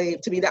 Years a Slave.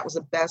 To me, that was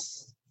the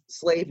best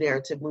slave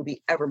narrative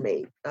movie ever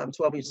made,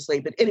 12 Years a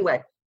Slave. But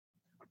anyway.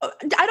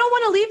 I don't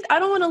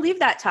want to leave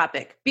that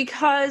topic,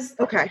 because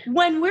Okay.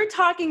 when we're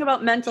talking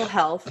about mental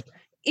health,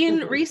 in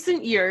Mhm.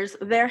 recent years,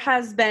 there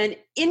has been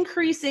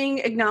increasing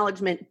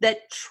acknowledgement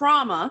that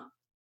trauma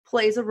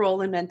plays a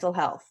role in mental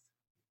health.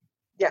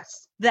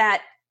 Yes.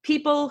 That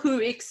people who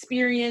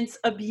experience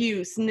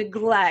abuse,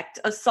 neglect,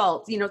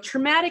 assault,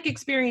 traumatic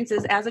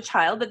experiences as a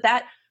child,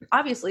 that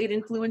obviously it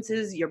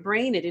influences your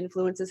brain, it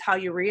influences how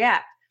you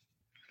react.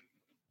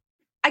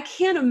 I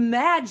can't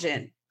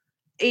imagine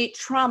a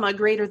trauma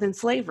greater than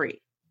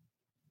slavery.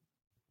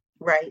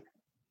 Right.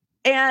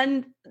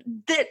 And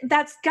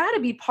that's got to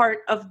be part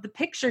of the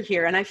picture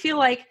here. And I feel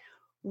like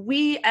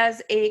we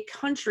as a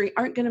country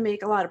aren't going to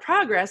make a lot of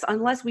progress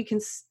unless we can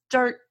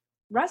start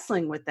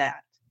wrestling with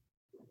that.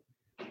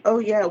 Oh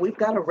yeah, we've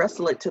got to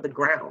wrestle it to the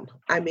ground.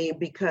 I mean,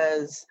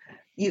 because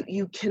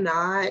you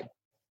cannot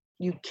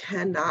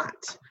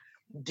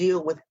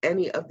deal with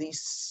any of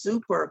these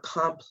super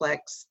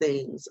complex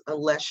things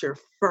unless you're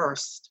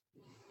first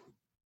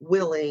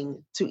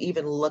willing to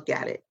even look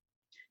at it.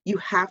 You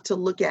have to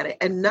look at it,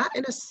 and not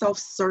in a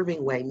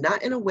self-serving way,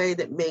 not in a way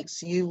that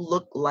makes you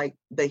look like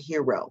the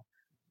hero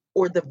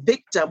or the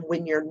victim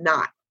when you're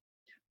not,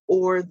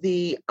 or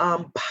the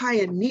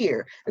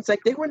pioneer. It's like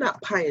they were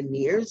not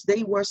pioneers,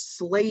 they were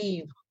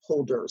slave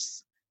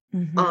holders.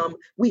 Mm-hmm.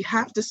 We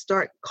have to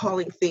start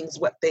calling things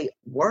what they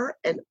were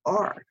and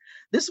are.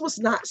 This was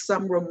not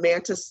some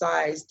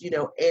romanticized,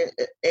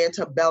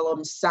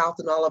 antebellum South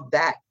and all of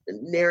that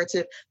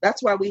narrative.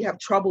 That's why we have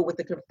trouble with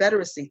the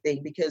Confederacy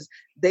thing, because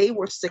they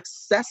were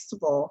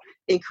successful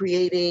in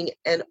creating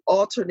an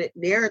alternate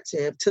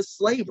narrative to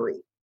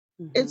slavery.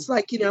 Mm-hmm. It's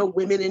like,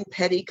 women in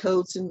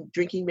petticoats and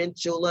drinking mint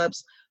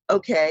juleps.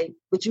 Okay,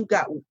 but you've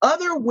got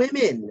other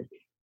women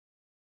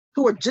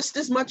who are just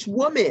as much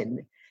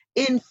women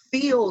in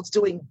fields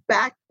doing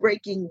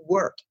backbreaking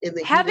work in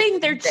the having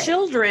their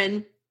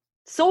children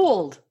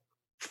sold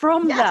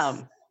from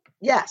them.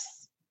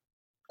 Yes.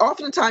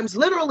 Oftentimes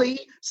literally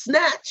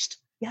snatched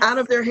out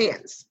of their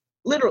hands,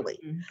 literally.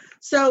 Mm-hmm.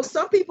 So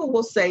some people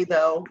will say,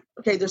 though,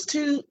 okay,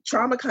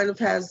 trauma kind of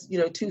has,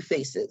 two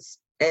faces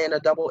and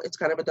it's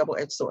kind of a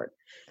double-edged sword.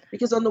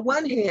 Because on the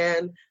one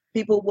hand,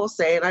 people will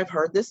say, and I've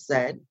heard this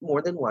said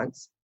more than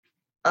once,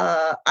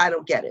 I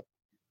don't get it.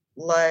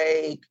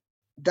 Like,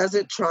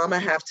 doesn't trauma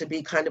have to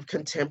be kind of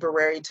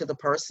contemporary to the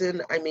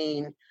person? I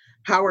mean,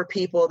 how are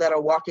people that are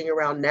walking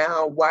around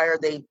now, why are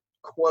they,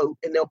 quote,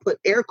 and they'll put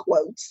air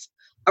quotes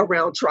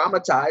around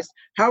traumatized,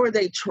 how are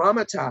they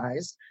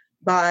traumatized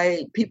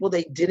by people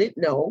they didn't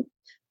know,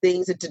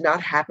 things that did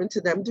not happen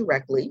to them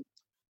directly,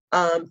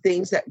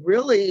 things that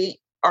really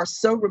are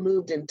so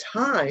removed in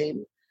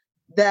time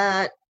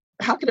that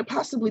how can it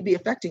possibly be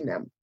affecting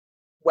them?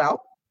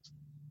 Well,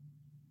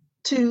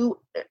 two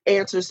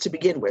answers to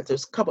begin with.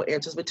 There's a couple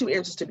answers, but two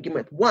answers to begin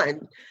with.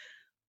 One,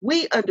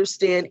 we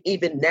understand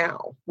even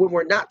now when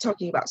we're not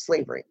talking about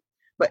slavery,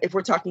 but if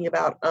we're talking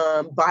about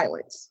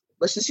violence,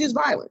 let's just use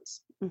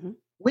violence. Mm-hmm.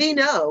 We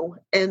know,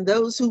 and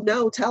those who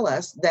know tell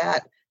us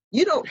that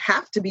you don't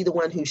have to be the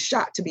one who's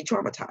shot to be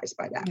traumatized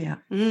by that. Yeah.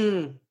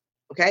 Mm.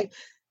 Okay.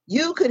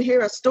 You could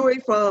hear a story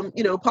from,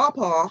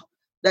 Pawpaw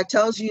that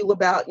tells you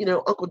about,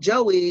 Uncle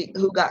Joey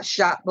who got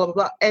shot, blah, blah,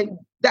 blah. And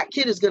that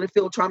kid is going to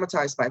feel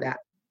traumatized by that.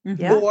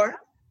 Yeah. Or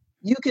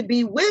you could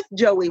be with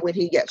Joey when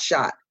he gets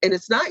shot and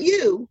it's not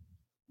you,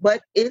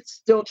 but it's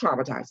still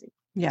traumatizing.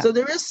 Yeah. So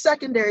there is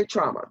secondary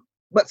trauma,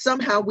 but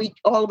somehow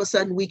all of a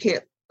sudden we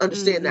can't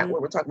understand that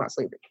when we're talking about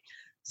slavery.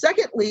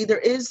 Secondly, there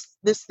is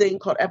this thing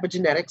called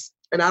epigenetics,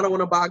 and I don't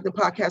want to bog the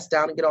podcast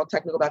down and get all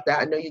technical about that.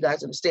 I know you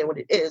guys understand what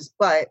it is,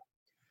 but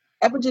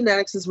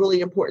epigenetics is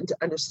really important to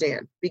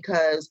understand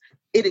because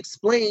it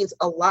explains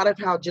a lot of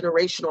how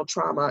generational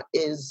trauma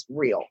is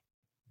real.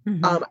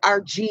 Mm-hmm.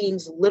 Our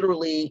genes,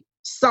 literally,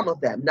 some of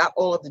them, not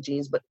all of the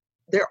genes, but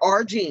there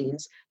are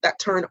genes that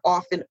turn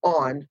off and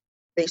on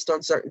based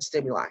on certain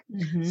stimuli.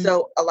 Mm-hmm.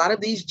 So a lot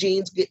of these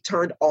genes get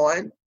turned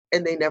on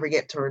and they never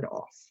get turned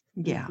off.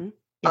 Yeah.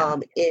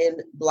 Mm-hmm. In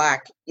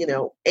Black,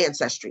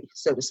 ancestry,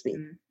 so to speak.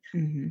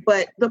 Mm-hmm.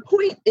 But the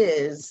point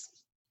is,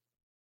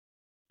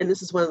 and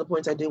this is one of the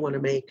points I do want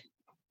to make,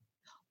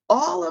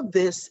 all of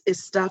this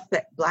is stuff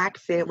that Black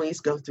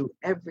families go through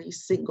every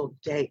single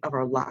day of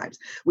our lives.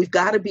 We've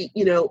got to be,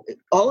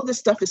 all of this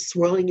stuff is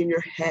swirling in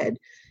your head.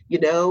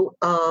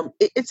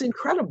 It's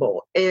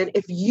incredible. And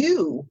if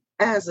you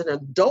as an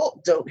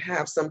adult don't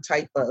have some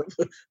type of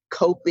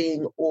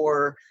coping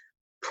or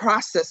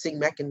processing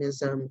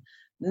mechanism,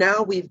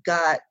 now we've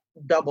got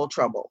double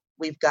trouble.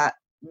 We've got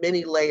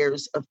many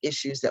layers of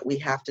issues that we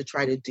have to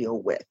try to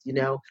deal with.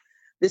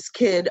 This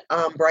kid,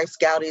 Bryce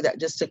Gowdy, that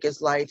just took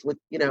his life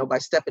by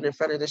stepping in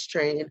front of this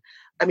train.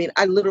 I mean,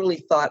 I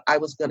literally thought I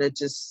was going to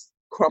just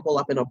crumple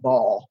up in a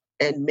ball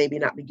and maybe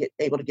not be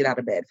able to get out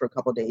of bed for a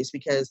couple of days,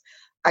 because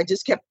I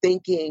just kept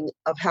thinking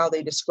of how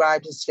they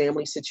described his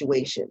family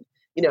situation.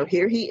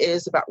 Here he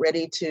is about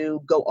ready to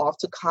go off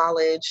to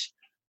college,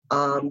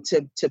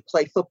 to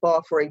play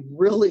football for a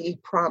really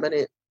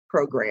prominent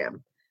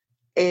program.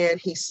 And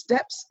he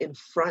steps in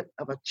front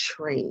of a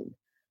train.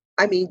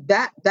 I mean,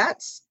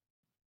 that's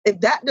if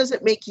that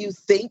doesn't make you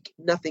think,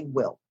 nothing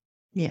will.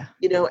 Yeah.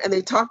 And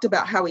they talked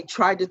about how he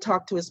tried to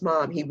talk to his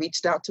mom. He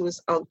reached out to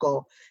his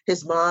uncle.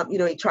 His mom,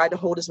 he tried to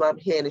hold his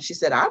mom's hand, and she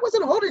said, I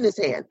wasn't holding his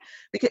hand.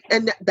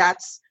 And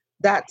that's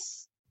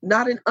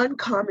not an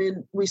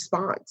uncommon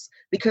response,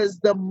 because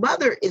the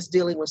mother is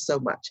dealing with so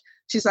much.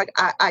 She's like,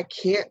 I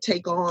can't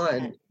take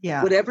on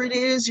whatever it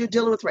is you're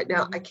dealing with right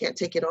now. I can't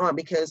take it on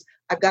because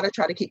I've got to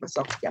try to keep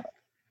myself together.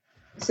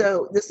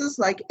 So this is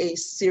like a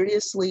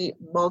seriously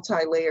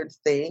multi-layered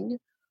thing,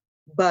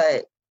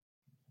 but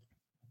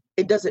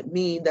it doesn't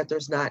mean that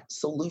there's not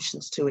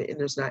solutions to it and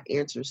there's not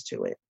answers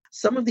to it.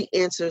 Some of the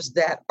answers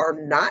that are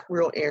not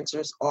real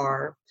answers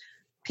are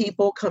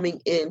people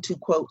coming in to,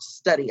 quote,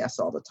 study us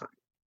all the time.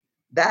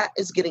 That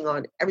is getting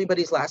on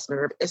everybody's last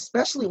nerve,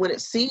 especially when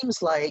it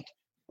seems like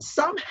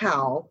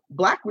somehow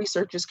Black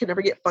researchers can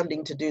never get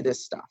funding to do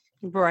this stuff.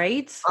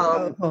 Right.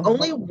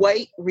 Only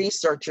white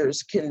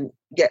researchers can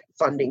get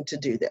funding to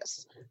do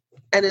this.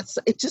 And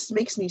it just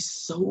makes me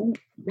so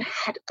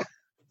mad.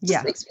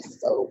 It makes me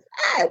so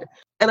mad.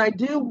 And I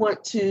do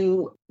want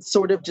to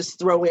sort of just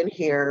throw in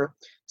here,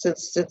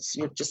 since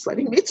you're just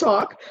letting me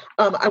talk,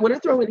 I want to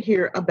throw in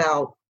here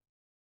about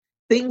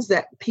things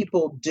that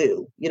people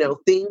do,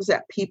 things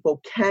that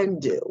people can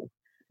do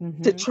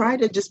to try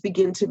to just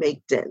begin to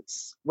make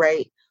dents,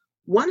 right?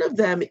 One of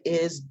them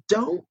is,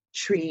 don't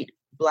treat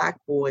Black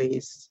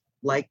boys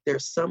like they're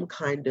some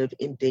kind of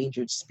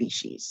endangered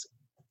species.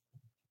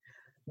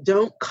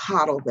 Don't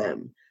coddle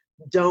them.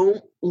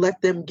 Don't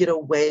let them get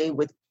away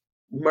with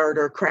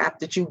murder crap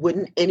that you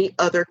wouldn't any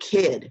other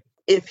kid.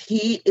 If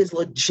he is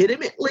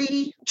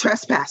legitimately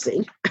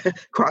trespassing,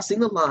 crossing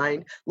the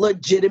line,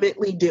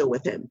 legitimately deal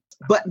with him.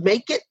 But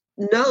make it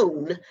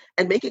known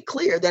and make it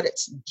clear that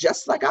it's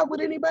just like I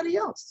would anybody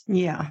else.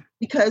 Yeah.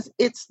 Because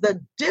it's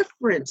the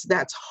difference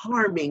that's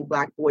harming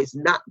Black boys,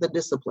 not the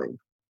discipline.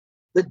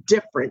 The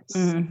difference.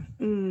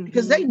 Mm-hmm.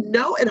 Because they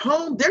know at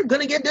home they're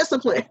going to get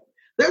disciplined.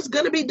 There's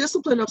going to be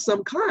discipline of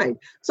some kind.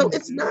 So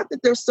it's not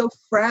that they're so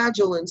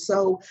fragile and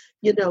so,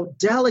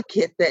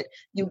 delicate that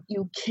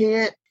you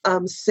can't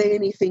say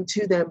anything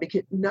to them,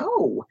 because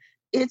no,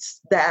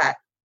 it's that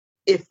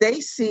if they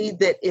see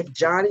that if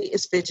Johnny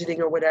is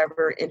fidgeting or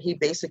whatever, and he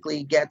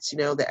basically gets,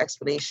 the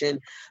explanation,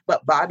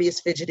 but Bobby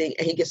is fidgeting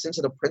and he gets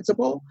into the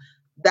principal,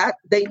 that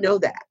they know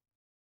that.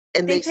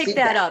 And they pick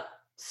that up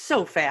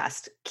so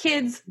fast.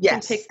 Kids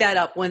can pick that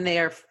up when they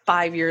are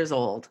 5 years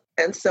old.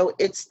 And so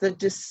it's the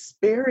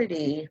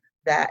disparity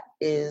that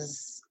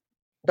is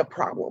the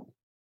problem.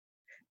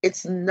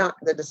 It's not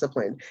the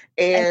discipline.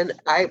 And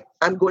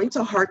I'm going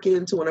to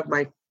hearken to one of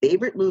my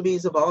favorite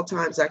movies of all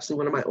time. It's actually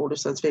one of my older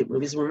son's favorite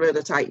movies, Remember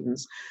the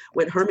Titans,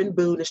 when Herman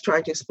Boone is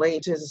trying to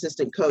explain to his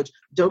assistant coach,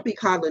 don't be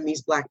coddling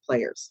these Black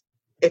players.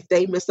 If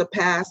they miss a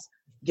pass,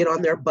 get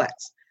on their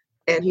butts.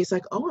 And he's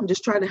like, oh, I'm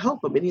just trying to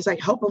help them. And he's like,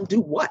 help them do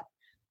what?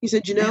 He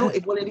said,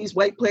 if one of these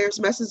white players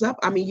messes up,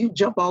 I mean, you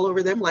jump all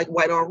over them like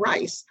white on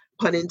rice,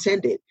 pun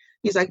intended.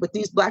 He's like, but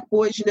these Black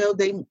boys,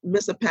 they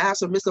miss a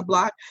pass or miss a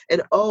block.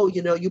 And,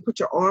 you put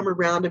your arm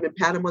around them and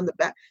pat them on the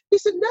back. He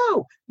said,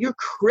 no, you're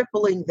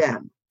crippling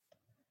them.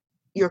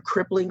 You're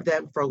crippling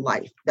them for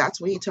life.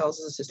 That's what he tells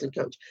his assistant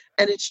coach.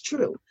 And it's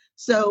true.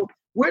 So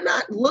we're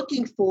not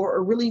looking for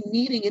or really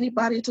needing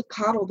anybody to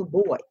coddle the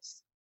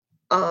boys.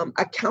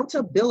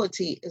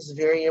 Accountability is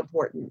very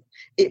important.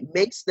 It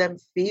makes them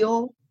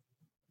feel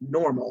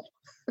normal,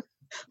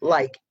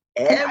 like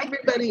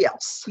everybody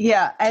else.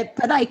 Yeah.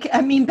 But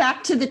I mean,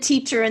 back to the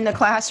teacher in the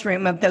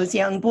classroom of those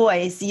young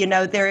boys,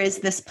 there is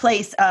this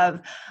place of,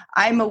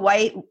 I'm a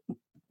white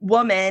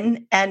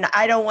woman and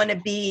I don't want to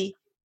be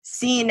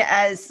seen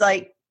as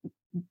like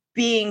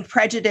being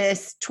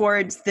prejudiced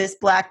towards this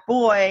Black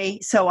boy.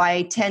 So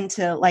I tend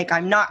to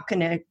I'm not going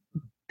to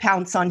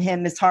pounce on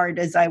him as hard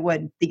as I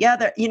would the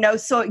other,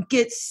 so it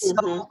gets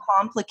so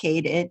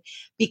complicated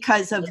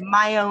because of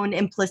my own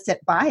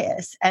implicit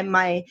bias and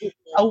my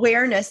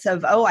awareness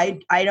of, I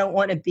don't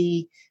want to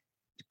be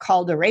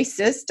called a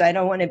racist. I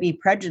don't want to be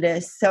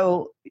prejudiced.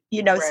 So,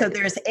 so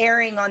there's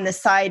erring on the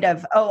side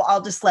of,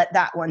 I'll just let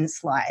that one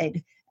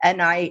slide.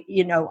 And I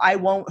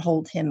won't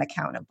hold him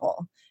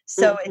accountable.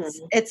 So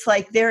it's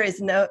like, it's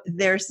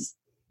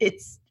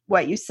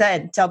what you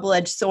said,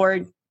 double-edged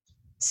sword.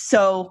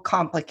 So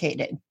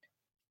complicated.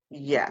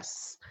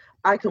 Yes.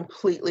 I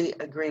completely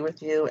agree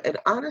with you. And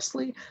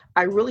honestly,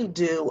 I really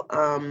do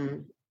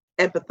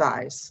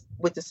empathize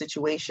with the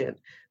situation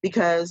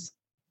because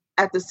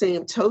at the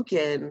same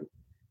token,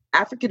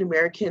 African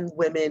American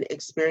women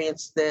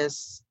experience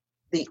this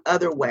the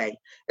other way.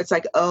 It's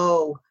like,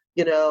 oh,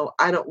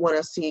 I don't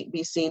want to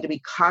be seen to be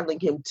coddling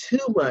him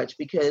too much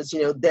because,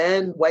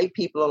 then white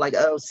people are like,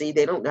 oh, see,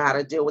 they don't know how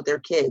to deal with their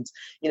kids.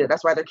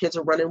 That's why their kids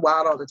are running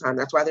wild all the time.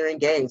 That's why they're in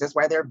gangs. That's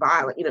why they're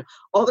violent,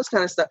 all this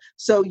kind of stuff.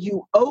 So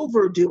you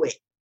overdo it.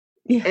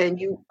 Yeah. And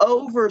you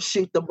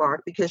overshoot the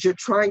mark because you're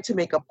trying to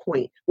make a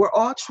point. We're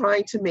all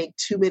trying to make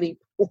too many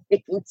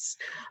points.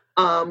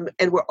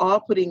 And we're all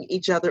putting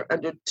each other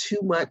under too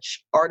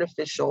much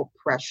artificial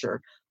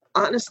pressure.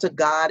 Honest to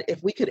God,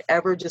 if we could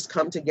ever just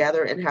come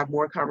together and have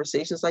more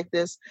conversations like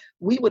this,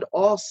 we would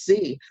all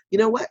see, you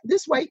know what,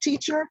 this white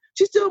teacher,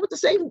 she's dealing with the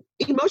same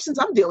emotions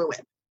I'm dealing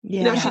with.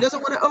 Yeah. She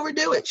doesn't want to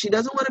overdo it. She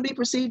doesn't want to be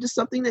perceived as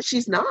something that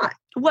she's not.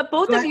 What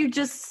both of you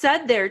just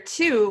said there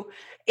too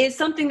is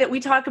something that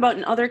we talk about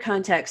in other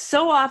contexts.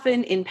 So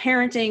often in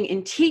parenting,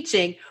 in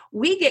teaching,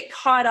 we get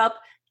caught up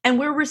and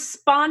we're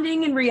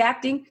responding and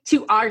reacting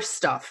to our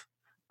stuff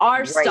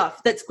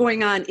that's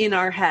going on in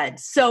our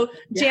heads. So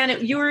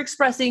Janet, you were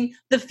expressing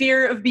the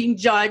fear of being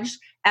judged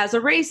as a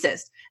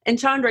racist. And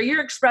Chandra, you're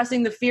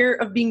expressing the fear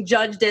of being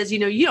judged as, you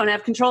don't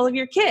have control of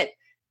your kid.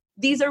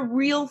 These are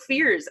real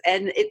fears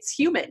and it's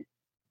human.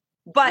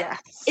 But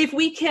if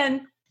we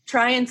can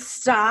try and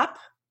stop,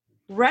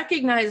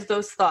 recognize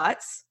those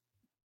thoughts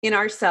in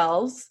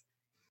ourselves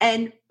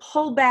and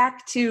pull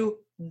back to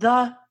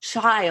the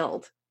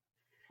child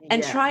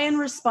and try and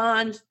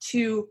respond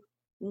to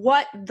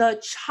what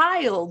the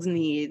child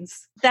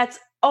needs, that's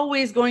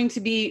always going to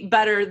be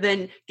better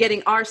than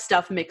getting our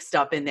stuff mixed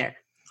up in there.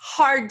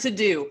 Hard to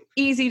do.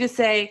 Easy to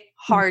say,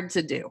 hard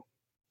to do.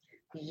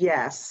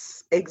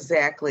 Yes,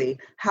 exactly.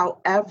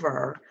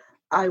 However,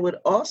 I would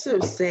also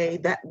say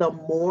that the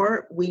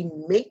more we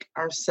make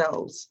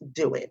ourselves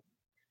do it,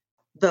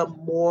 the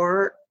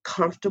more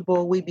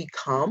comfortable we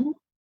become.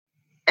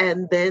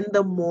 And then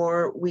the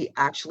more we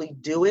actually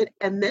do it,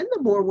 and then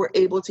the more we're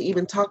able to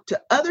even talk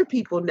to other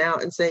people now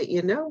and say,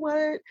 you know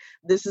what,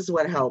 this is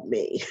what helped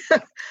me.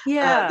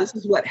 This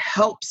is what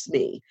helps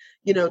me,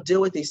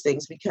 deal with these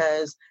things.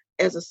 Because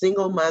as a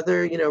single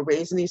mother,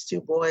 raising these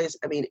two boys,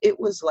 I mean, it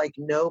was like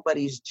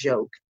nobody's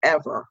joke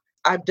ever.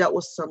 I've dealt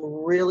with some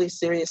really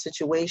serious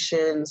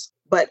situations,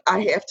 but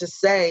I have to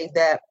say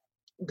that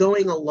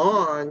going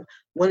along,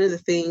 one of the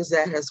things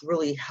that has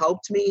really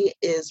helped me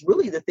is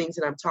really the things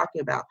that I'm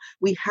talking about.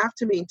 We have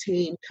to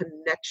maintain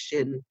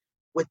connection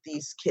with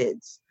these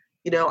kids.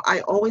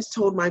 I always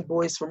told my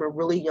boys from a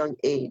really young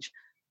age,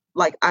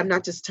 like, I'm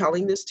not just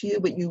telling this to you,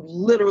 but you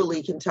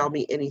literally can tell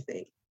me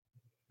anything.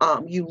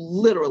 You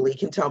literally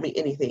can tell me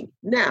anything.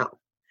 Now,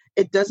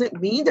 it doesn't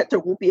mean that there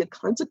won't be a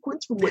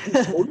consequence from what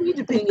you told me,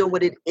 depending on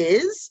what it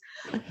is,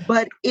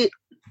 but it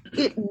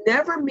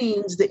never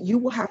means that you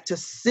will have to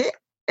sit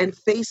and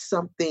face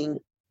something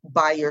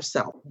by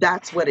yourself.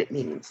 That's what it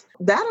means.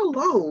 That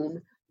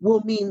alone will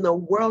mean the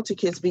world to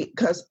kids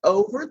because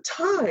over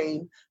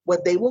time,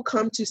 what they will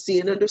come to see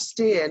and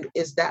understand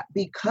is that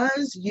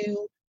because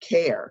you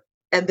care,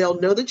 and they'll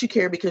know that you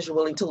care because you're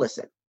willing to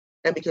listen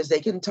and because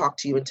they can talk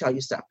to you and tell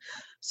you stuff.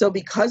 So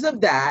because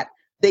of that,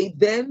 they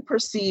then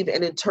perceive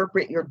and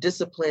interpret your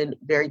discipline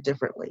very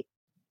differently.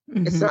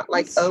 Mm-hmm. It's not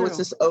like, it's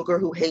this ogre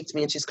who hates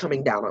me and she's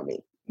coming down on me.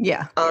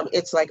 Yeah.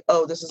 It's like,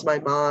 oh, this is my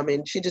mom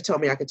and she did tell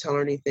me I could tell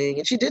her anything.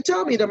 And she did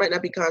tell me there might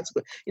not be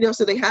consequence,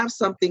 so they have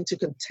something to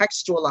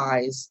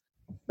contextualize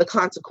the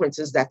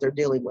consequences that they're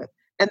dealing with.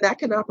 And that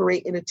can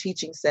operate in a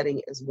teaching setting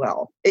as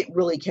well. It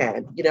really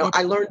can.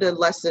 I learned a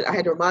lesson. I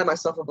had to remind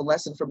myself of a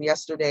lesson from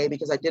yesterday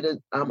because I did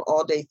an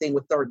all-day thing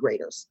with third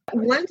graders.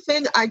 One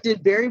thing I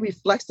did very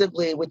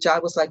reflexively, which I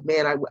was like,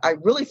 man, I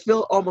really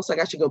feel almost like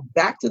I should go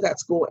back to that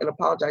school and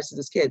apologize to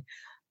this kid.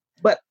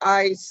 But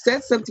I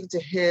said something to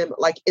him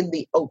like in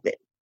the open.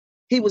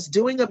 He was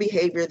doing a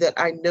behavior that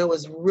I know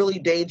is really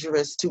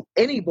dangerous to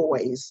any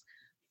boys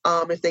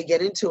if they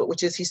get into it,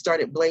 which is he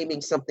started blaming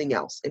something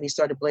else. And he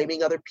started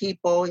blaming other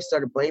people. He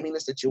started blaming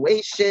the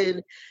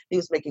situation. He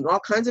was making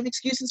all kinds of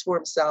excuses for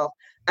himself.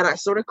 And I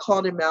sort of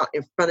called him out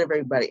in front of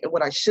everybody. And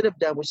what I should have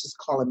done was just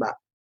call him up.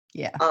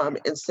 Yeah.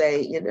 And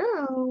say,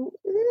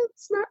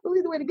 it's not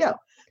really the way to go.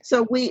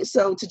 So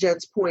to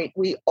Jen's point,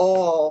 we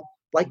all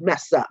like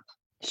mess up.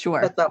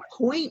 Sure. But the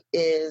point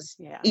is,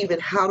 even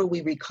how do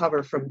we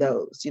recover from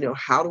those?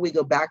 How do we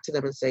go back to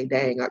them and say,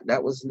 dang,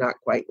 that was not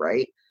quite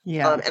right.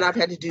 Yeah. And I've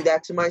had to do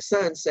that to my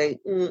son, say,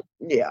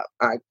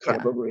 I kind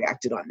of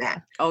overreacted on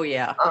that. Oh,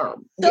 yeah.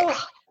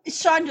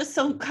 Chandra,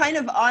 so kind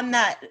of on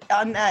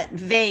that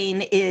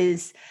vein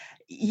is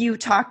you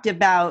talked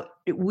about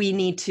we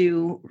need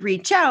to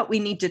reach out, we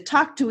need to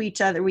talk to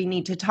each other, we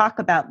need to talk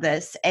about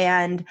this.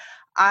 And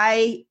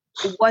I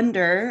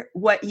wonder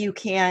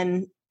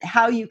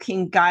how you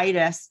can guide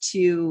us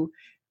to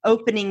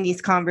opening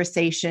these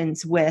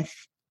conversations with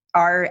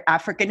our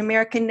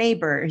African-American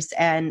neighbors.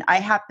 And I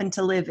happen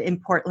to live in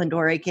Portland,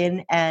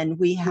 Oregon, and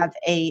we have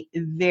a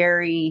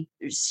very,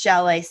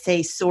 shall I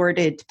say,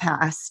 sordid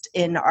past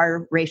in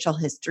our racial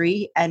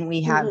history. And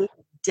we have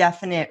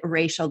definite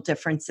racial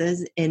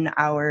differences in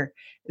our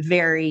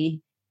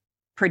very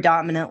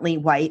predominantly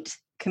white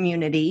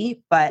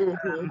community. But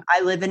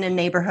I live in a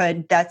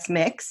neighborhood that's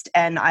mixed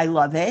and I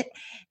love it.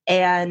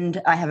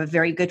 And I have a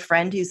very good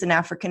friend who's an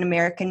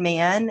African-American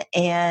man.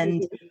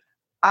 And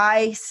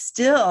I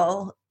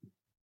still,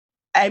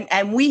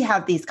 and we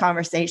have these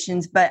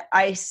conversations, but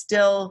I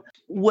still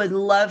would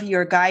love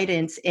your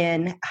guidance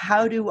in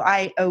how do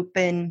I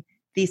open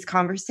these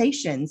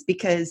conversations,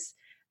 because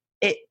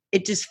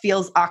it just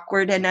feels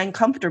awkward and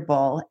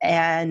uncomfortable.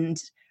 And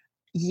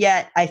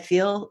yet I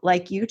feel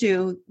like you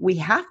do, we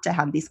have to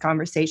have these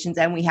conversations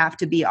and we have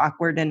to be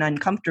awkward and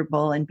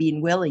uncomfortable and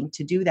being willing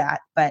to do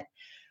that. But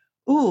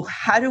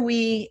how do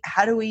we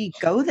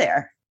go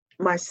there?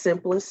 My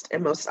simplest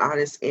and most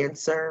honest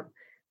answer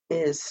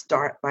is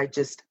start by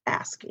just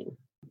asking.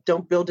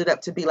 Don't build it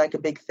up to be like a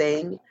big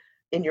thing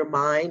in your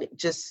mind.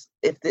 Just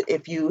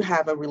if you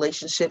have a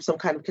relationship, some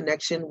kind of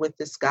connection with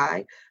this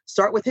guy,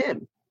 start with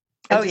him.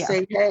 And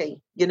say, hey,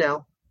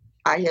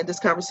 I had this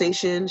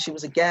conversation. She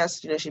was a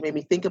guest. She made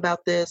me think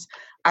about this.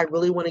 I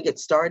really want to get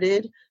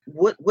started.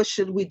 What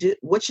should we do?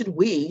 What should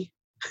we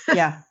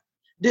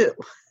do?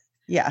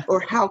 Yeah.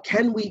 Or how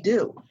can we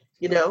do?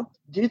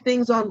 Do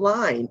things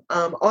online.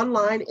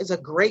 Online is a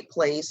great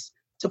place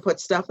to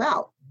put stuff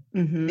out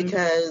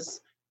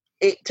because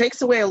it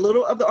takes away a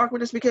little of the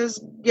awkwardness,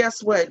 because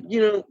guess what?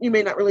 You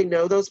may not really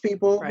know those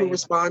people who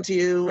respond to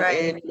you,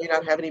 and you may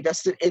not have any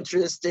vested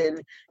interest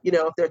in,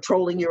 if they're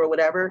trolling you or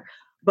whatever.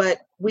 But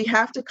we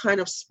have to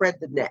kind of spread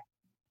the net,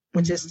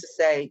 which is to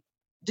say,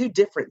 do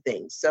different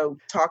things. So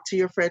talk to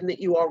your friend that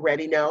you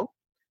already know,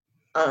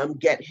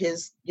 get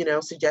his,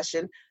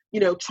 suggestion.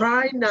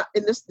 Try not,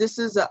 and this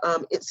is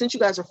since you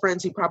guys are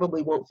friends, he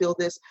probably won't feel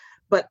this,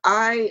 but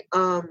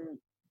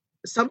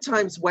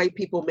sometimes white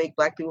people make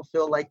Black people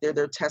feel like they're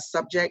their test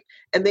subject,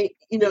 and they,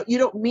 you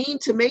don't mean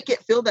to make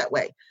it feel that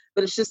way,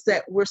 but it's just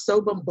that we're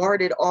so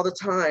bombarded all the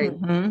time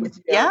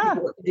with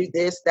people want to do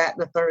this, that,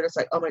 and the third. It's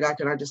like, oh my God,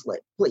 can I just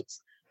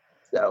please?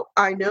 So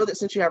I know that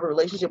since you have a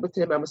relationship with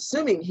him, I'm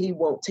assuming he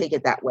won't take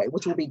it that way,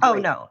 which will be great. Oh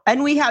no,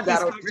 and we have these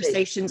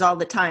conversations all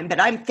the time. But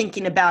I'm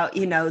thinking about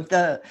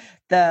the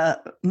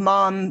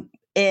mom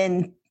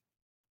in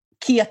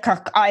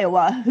Keokuk,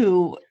 Iowa,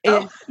 who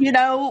is,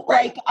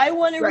 like, I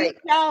want to reach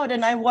out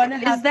and I want to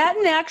have. Is that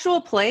an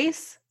actual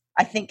place?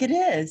 I think it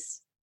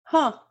is.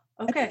 Huh.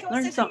 Okay.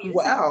 Learn something.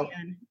 Wow.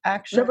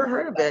 Actually, never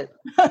heard of it.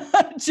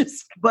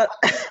 But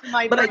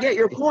I get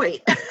your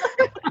point.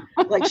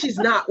 Like, she's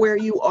not where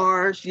you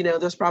are.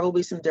 There's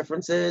probably some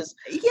differences.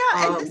 Yeah.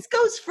 And this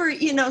goes for,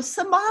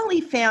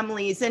 Somali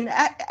families and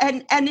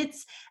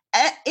it's,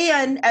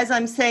 and as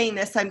I'm saying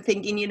this, I'm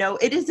thinking,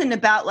 it isn't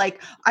about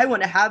like, I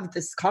want to have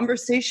this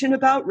conversation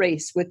about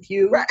race with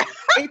you. Right.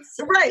 It's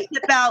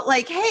about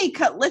like, hey,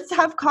 let's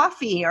have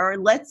coffee, or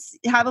let's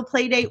have a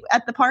play date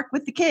at the park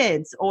with the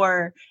kids,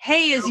 or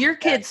hey, is your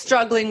kid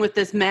struggling with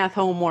this math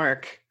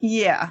homework?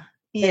 Yeah.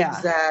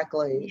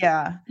 Exactly.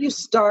 Yeah. You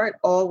start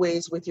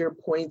always with your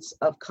points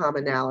of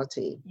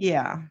commonality.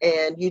 Yeah.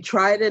 And you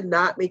try to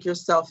not make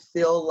yourself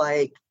feel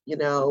like,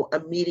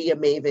 a media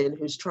maven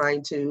who's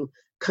trying to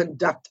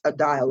conduct a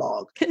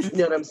dialogue. You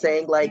know what I'm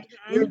saying? Like,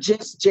 you're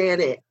just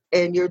Janet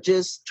and you're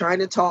just trying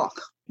to talk.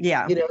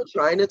 Yeah.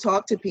 Trying to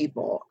talk to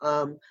people.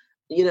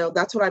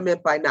 That's what I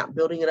meant by not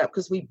building it up,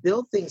 because we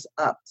build things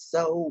up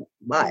so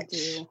much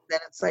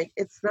that it's like,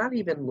 it's not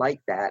even like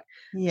that.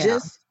 Yeah.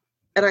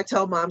 And I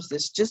tell moms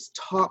this, just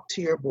talk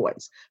to your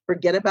boys.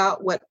 Forget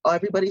about what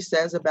everybody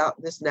says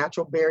about this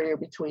natural barrier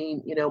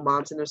between,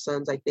 moms and their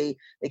sons. Like they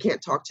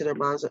can't talk to their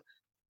moms.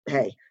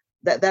 Hey,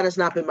 that has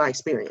not been my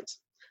experience.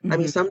 I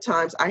mean,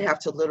 sometimes I have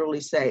to literally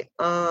say,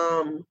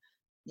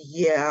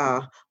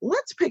 yeah,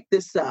 let's pick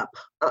this up.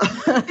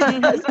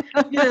 Because,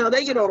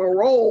 they get on a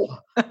roll.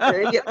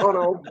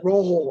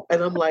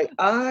 And I'm like,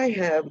 I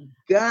have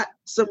got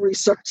some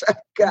research I've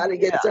got to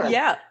get done.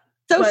 Yeah.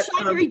 So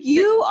Chandra,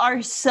 you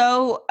are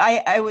so,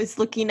 I was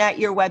looking at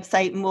your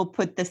website, and we'll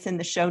put this in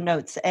the show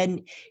notes,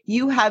 and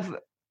you have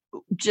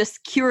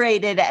just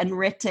curated and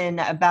written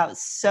about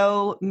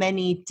so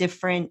many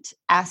different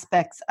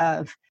aspects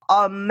of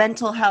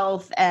mental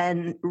health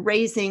and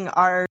raising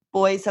our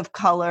boys of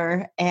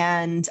color.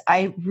 And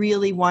I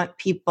really want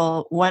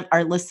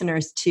our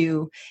listeners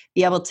to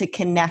be able to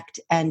connect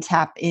and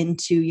tap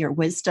into your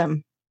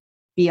wisdom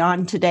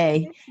beyond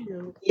today. Thank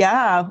you.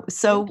 Yeah.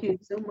 So thank you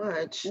so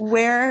much.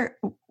 Where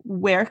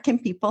can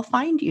people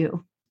find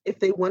you? If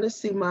they want to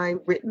see my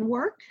written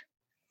work,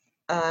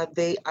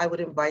 I would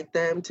invite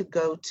them to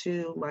go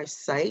to my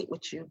site,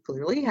 which you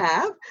clearly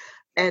have,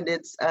 and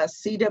it's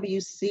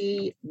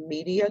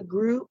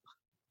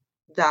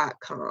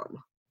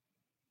cwcmediagroup.com.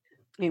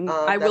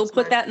 I will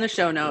put that in the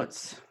show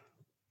notes.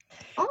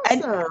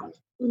 Awesome.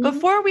 And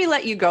before we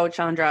let you go,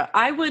 Chandra,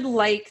 I would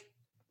like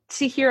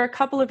to hear a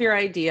couple of your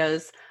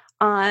ideas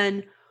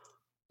on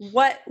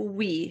what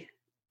we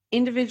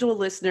individual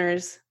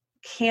listeners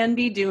can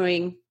be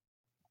doing,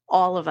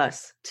 all of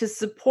us, to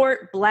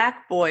support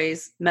Black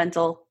boys'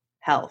 mental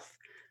health?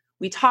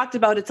 We talked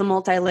about it's a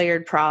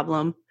multi-layered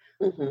problem.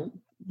 Mm-hmm.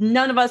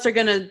 None of us are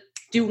going to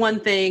do one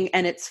thing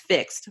and it's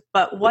fixed.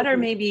 But what are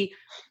maybe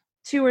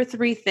 2 or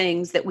 3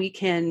 things that we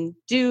can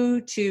do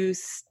to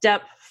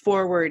step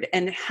forward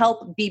and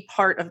help be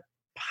part of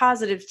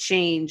positive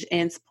change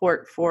and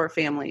support for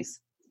families?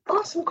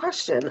 Awesome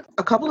question.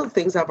 A couple of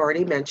things I've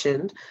already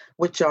mentioned,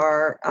 which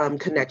are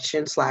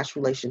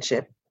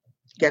connection/relationship.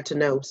 Get to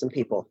know some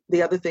people.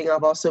 The other thing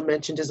I've also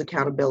mentioned is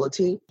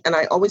accountability. And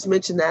I always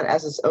mention that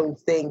as its own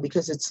thing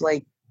because it's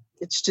like,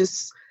 it's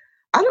just,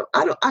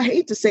 I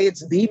hate to say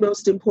it's the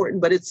most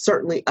important, but it's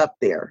certainly up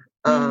there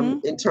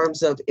in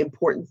terms of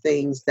important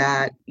things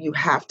that you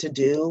have to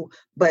do.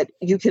 But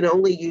you can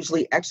only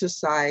usually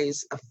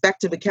exercise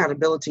effective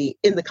accountability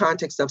in the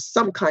context of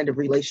some kind of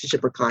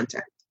relationship or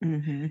contact.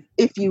 Mm-hmm.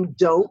 If you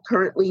don't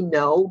currently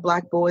know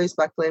Black boys,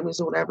 Black families,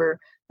 or whatever,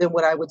 then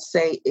what I would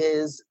say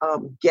is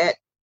get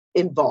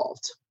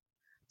involved.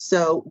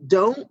 So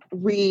don't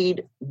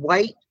read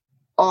white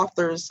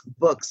authors'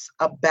 books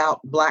about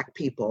Black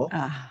people.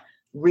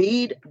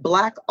 Read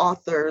Black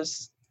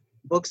authors'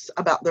 books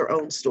about their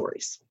own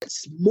stories.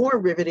 It's more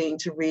riveting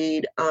to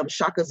read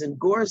Shaka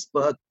Zingor's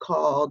book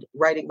called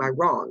Righting My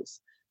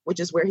Wrongs, which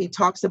is where he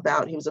talks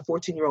about he was a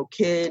 14-year-old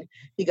kid.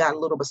 He got a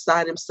little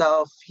beside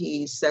himself.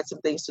 He said some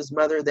things to his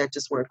mother that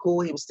just weren't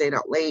cool. He was staying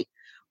out late.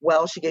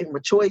 Well, she gave him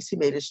a choice. He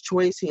made his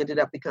choice. He ended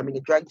up becoming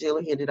a drug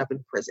dealer. He ended up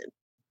in prison.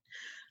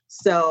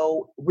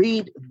 So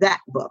read that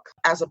book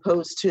as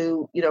opposed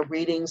to,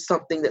 reading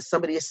something that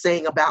somebody is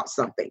saying about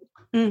something.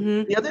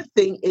 Mm-hmm. The other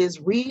thing is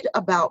read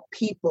about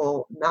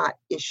people, not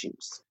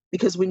issues.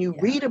 Because when you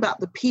read about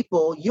the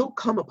people, you'll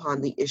come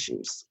upon the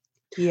issues.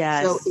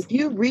 Yes. So if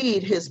you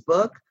read his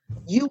book,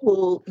 you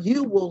will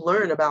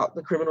learn about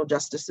the criminal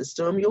justice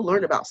system. You'll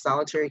learn about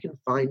solitary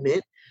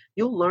confinement.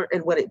 You'll learn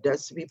and what it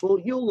does to people.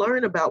 You'll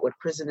learn about what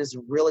prison is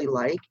really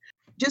like.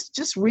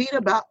 Just read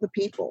about the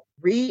people.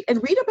 Read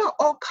about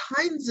all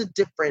kinds of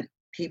different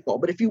people.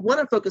 But if you want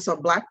to focus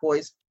on Black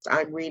boys,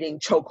 I'm reading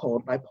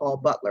Chokehold by Paul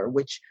Butler,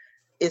 which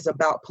is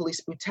about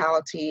police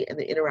brutality and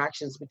the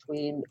interactions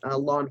between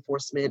law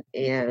enforcement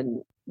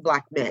and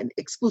Black men,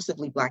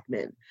 exclusively Black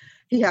men.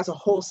 He has a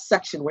whole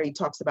section where he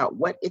talks about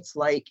what it's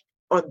like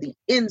on the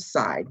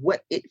inside,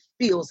 what it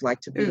feels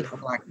like to be a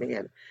Black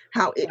man,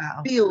 how it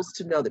feels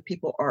to know that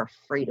people are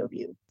afraid of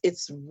you.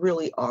 It's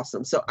really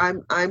awesome. So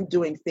I'm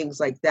doing things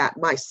like that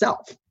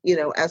myself.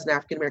 As an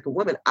African-American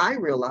woman, I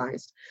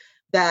realized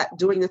that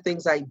doing the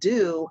things I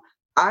do,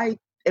 and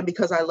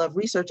because I love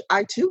research,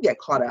 I too get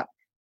caught up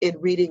in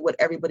reading what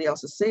everybody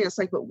else is saying. It's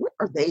like, but what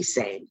are they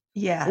saying?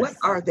 Yeah. What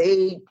are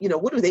they,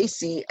 what do they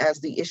see as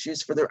the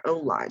issues for their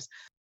own lives?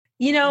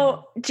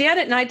 Janet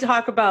and I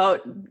talk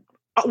about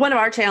one of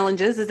our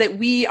challenges is that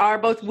we are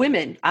both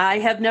women. I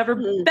have never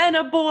been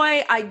a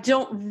boy. I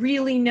don't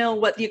really know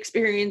what the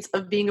experience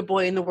of being a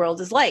boy in the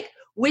world is like,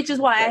 which is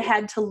why I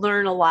had to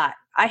learn a lot.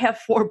 I have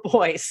 4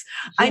 boys.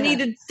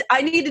 Yes.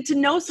 I needed to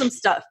know some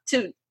stuff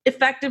to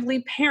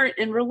effectively parent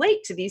and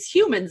relate to these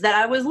humans that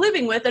I was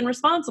living with and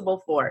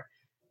responsible for.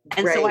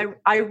 And so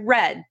I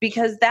read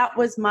because that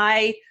was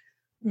my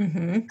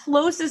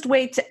closest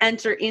way to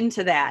enter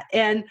into that.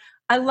 And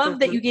I love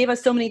that you gave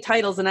us so many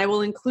titles, and I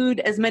will include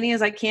as many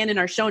as I can in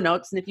our show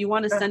notes. And if you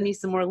want to send me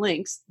some more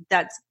links,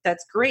 that's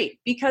great,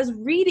 because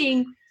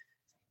reading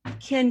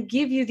can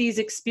give you these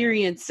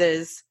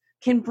experiences,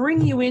 can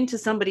bring you into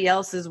somebody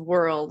else's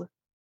world.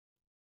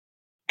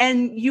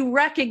 And you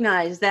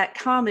recognize that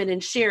common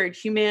and shared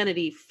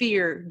humanity,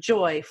 fear,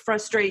 joy,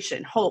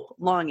 frustration, hope,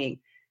 longing.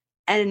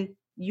 And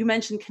you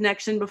mentioned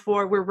connection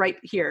before. We're right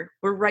here.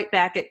 We're right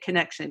back at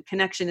connection.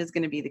 Connection is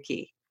going to be the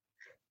key.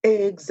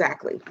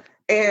 Exactly.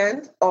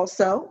 And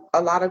also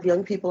a lot of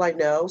young people I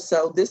know.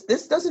 So this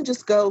doesn't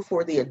just go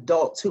for the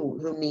adults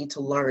who need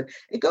to learn.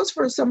 It goes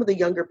for some of the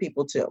younger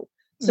people too.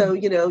 So,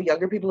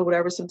 younger people or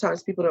whatever,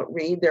 sometimes people don't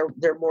read.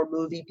 They're more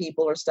movie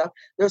people or stuff.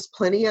 There's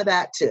plenty of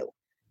that too.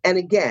 And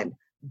again,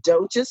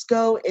 don't just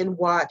go and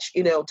watch,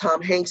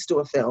 Tom Hanks do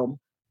a film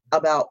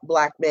about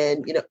Black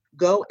men.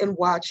 Go and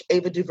watch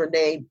Ava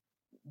DuVernay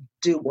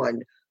do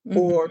one,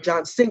 or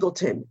John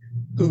Singleton,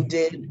 who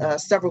did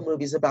several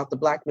movies about the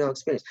Black male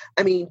experience.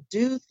 I mean,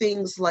 do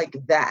things like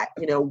that.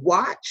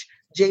 Watch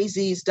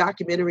Jay-Z's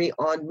documentary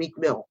on Meek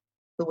Mill,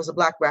 who was a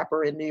Black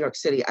rapper in New York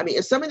City. I mean,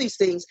 and some of these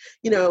things,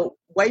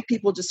 white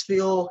people just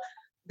feel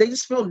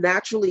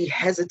naturally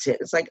hesitant.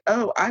 It's like,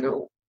 oh, I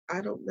don't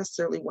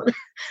necessarily want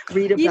to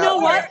read about. You know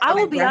what? I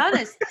will be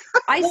honest.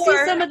 I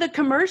see some of the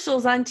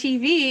commercials on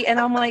TV and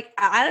I'm like,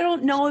 I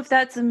don't know if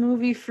that's a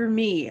movie for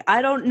me.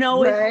 I don't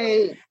know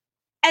if.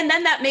 And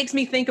then that makes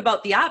me think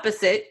about the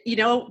opposite.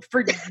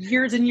 For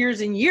years and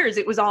years and years,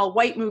 it was all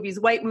white movies,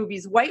 white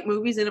movies, white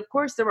movies. And of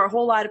course, there were a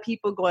whole lot of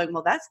people going,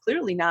 well, that's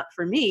clearly not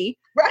for me.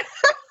 Right.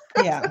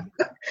 Yeah.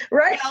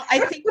 Right? Well, I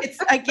think it's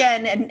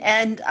again,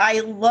 and I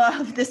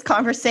love this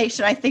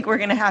conversation. I think we're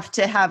going to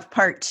have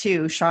part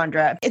 2,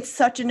 Chandra. It's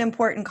such an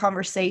important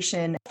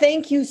conversation.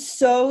 Thank you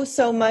so,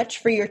 so much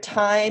for your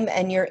time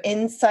and your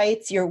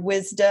insights, your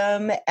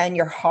wisdom, and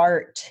your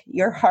heart.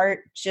 Your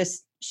heart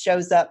just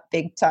shows up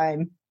big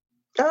time.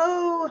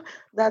 Oh,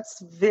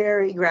 that's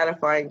very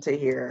gratifying to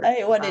hear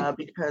I wanted,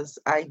 because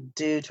I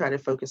do try to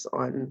focus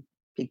on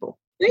people.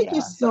 Thank you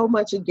yeah. so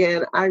much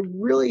again. I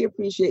really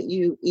appreciate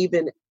you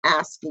even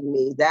asking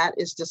me. That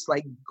is just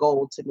like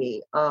gold to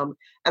me. And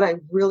I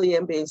really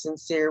am being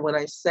sincere when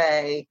I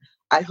say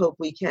I hope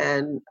we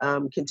can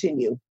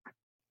continue,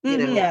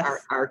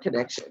 Yes, our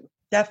connection.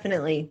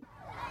 definitely.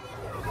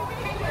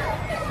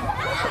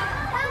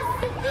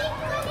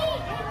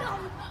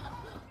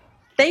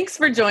 Thanks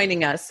for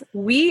joining us.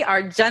 We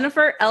are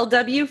Jennifer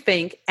L.W.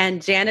 Fink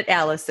and Janet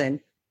Allison,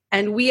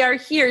 and we are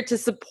here to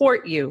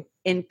support you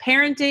in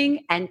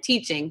parenting and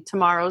teaching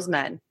tomorrow's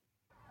men.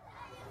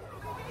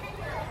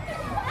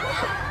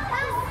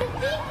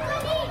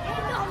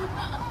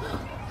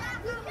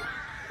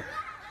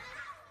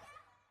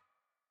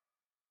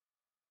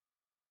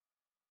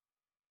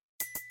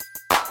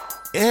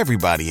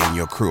 Everybody in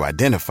your crew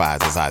identifies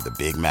as either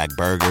Big Mac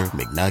Burger,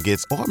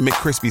 McNuggets, or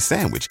McCrispy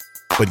Sandwich.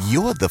 But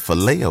you're the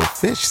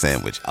Filet-O-Fish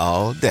Sandwich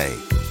all day.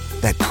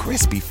 That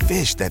crispy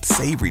fish, that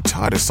savory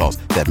tartar sauce,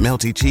 that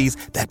melty cheese,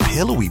 that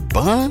pillowy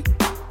bun.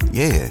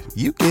 Yeah,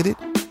 you get it.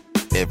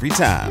 Every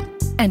time.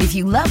 And if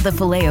you love the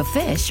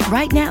Filet-O-Fish,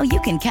 right now you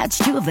can catch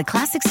 2 of the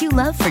classics you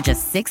love for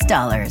just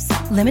 $6.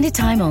 Limited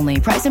time only.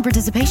 Price and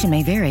participation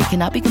may vary.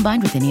 Cannot be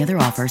combined with any other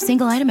offer.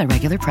 Single item at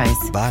regular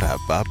price.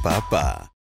 Ba-da-ba-ba-ba.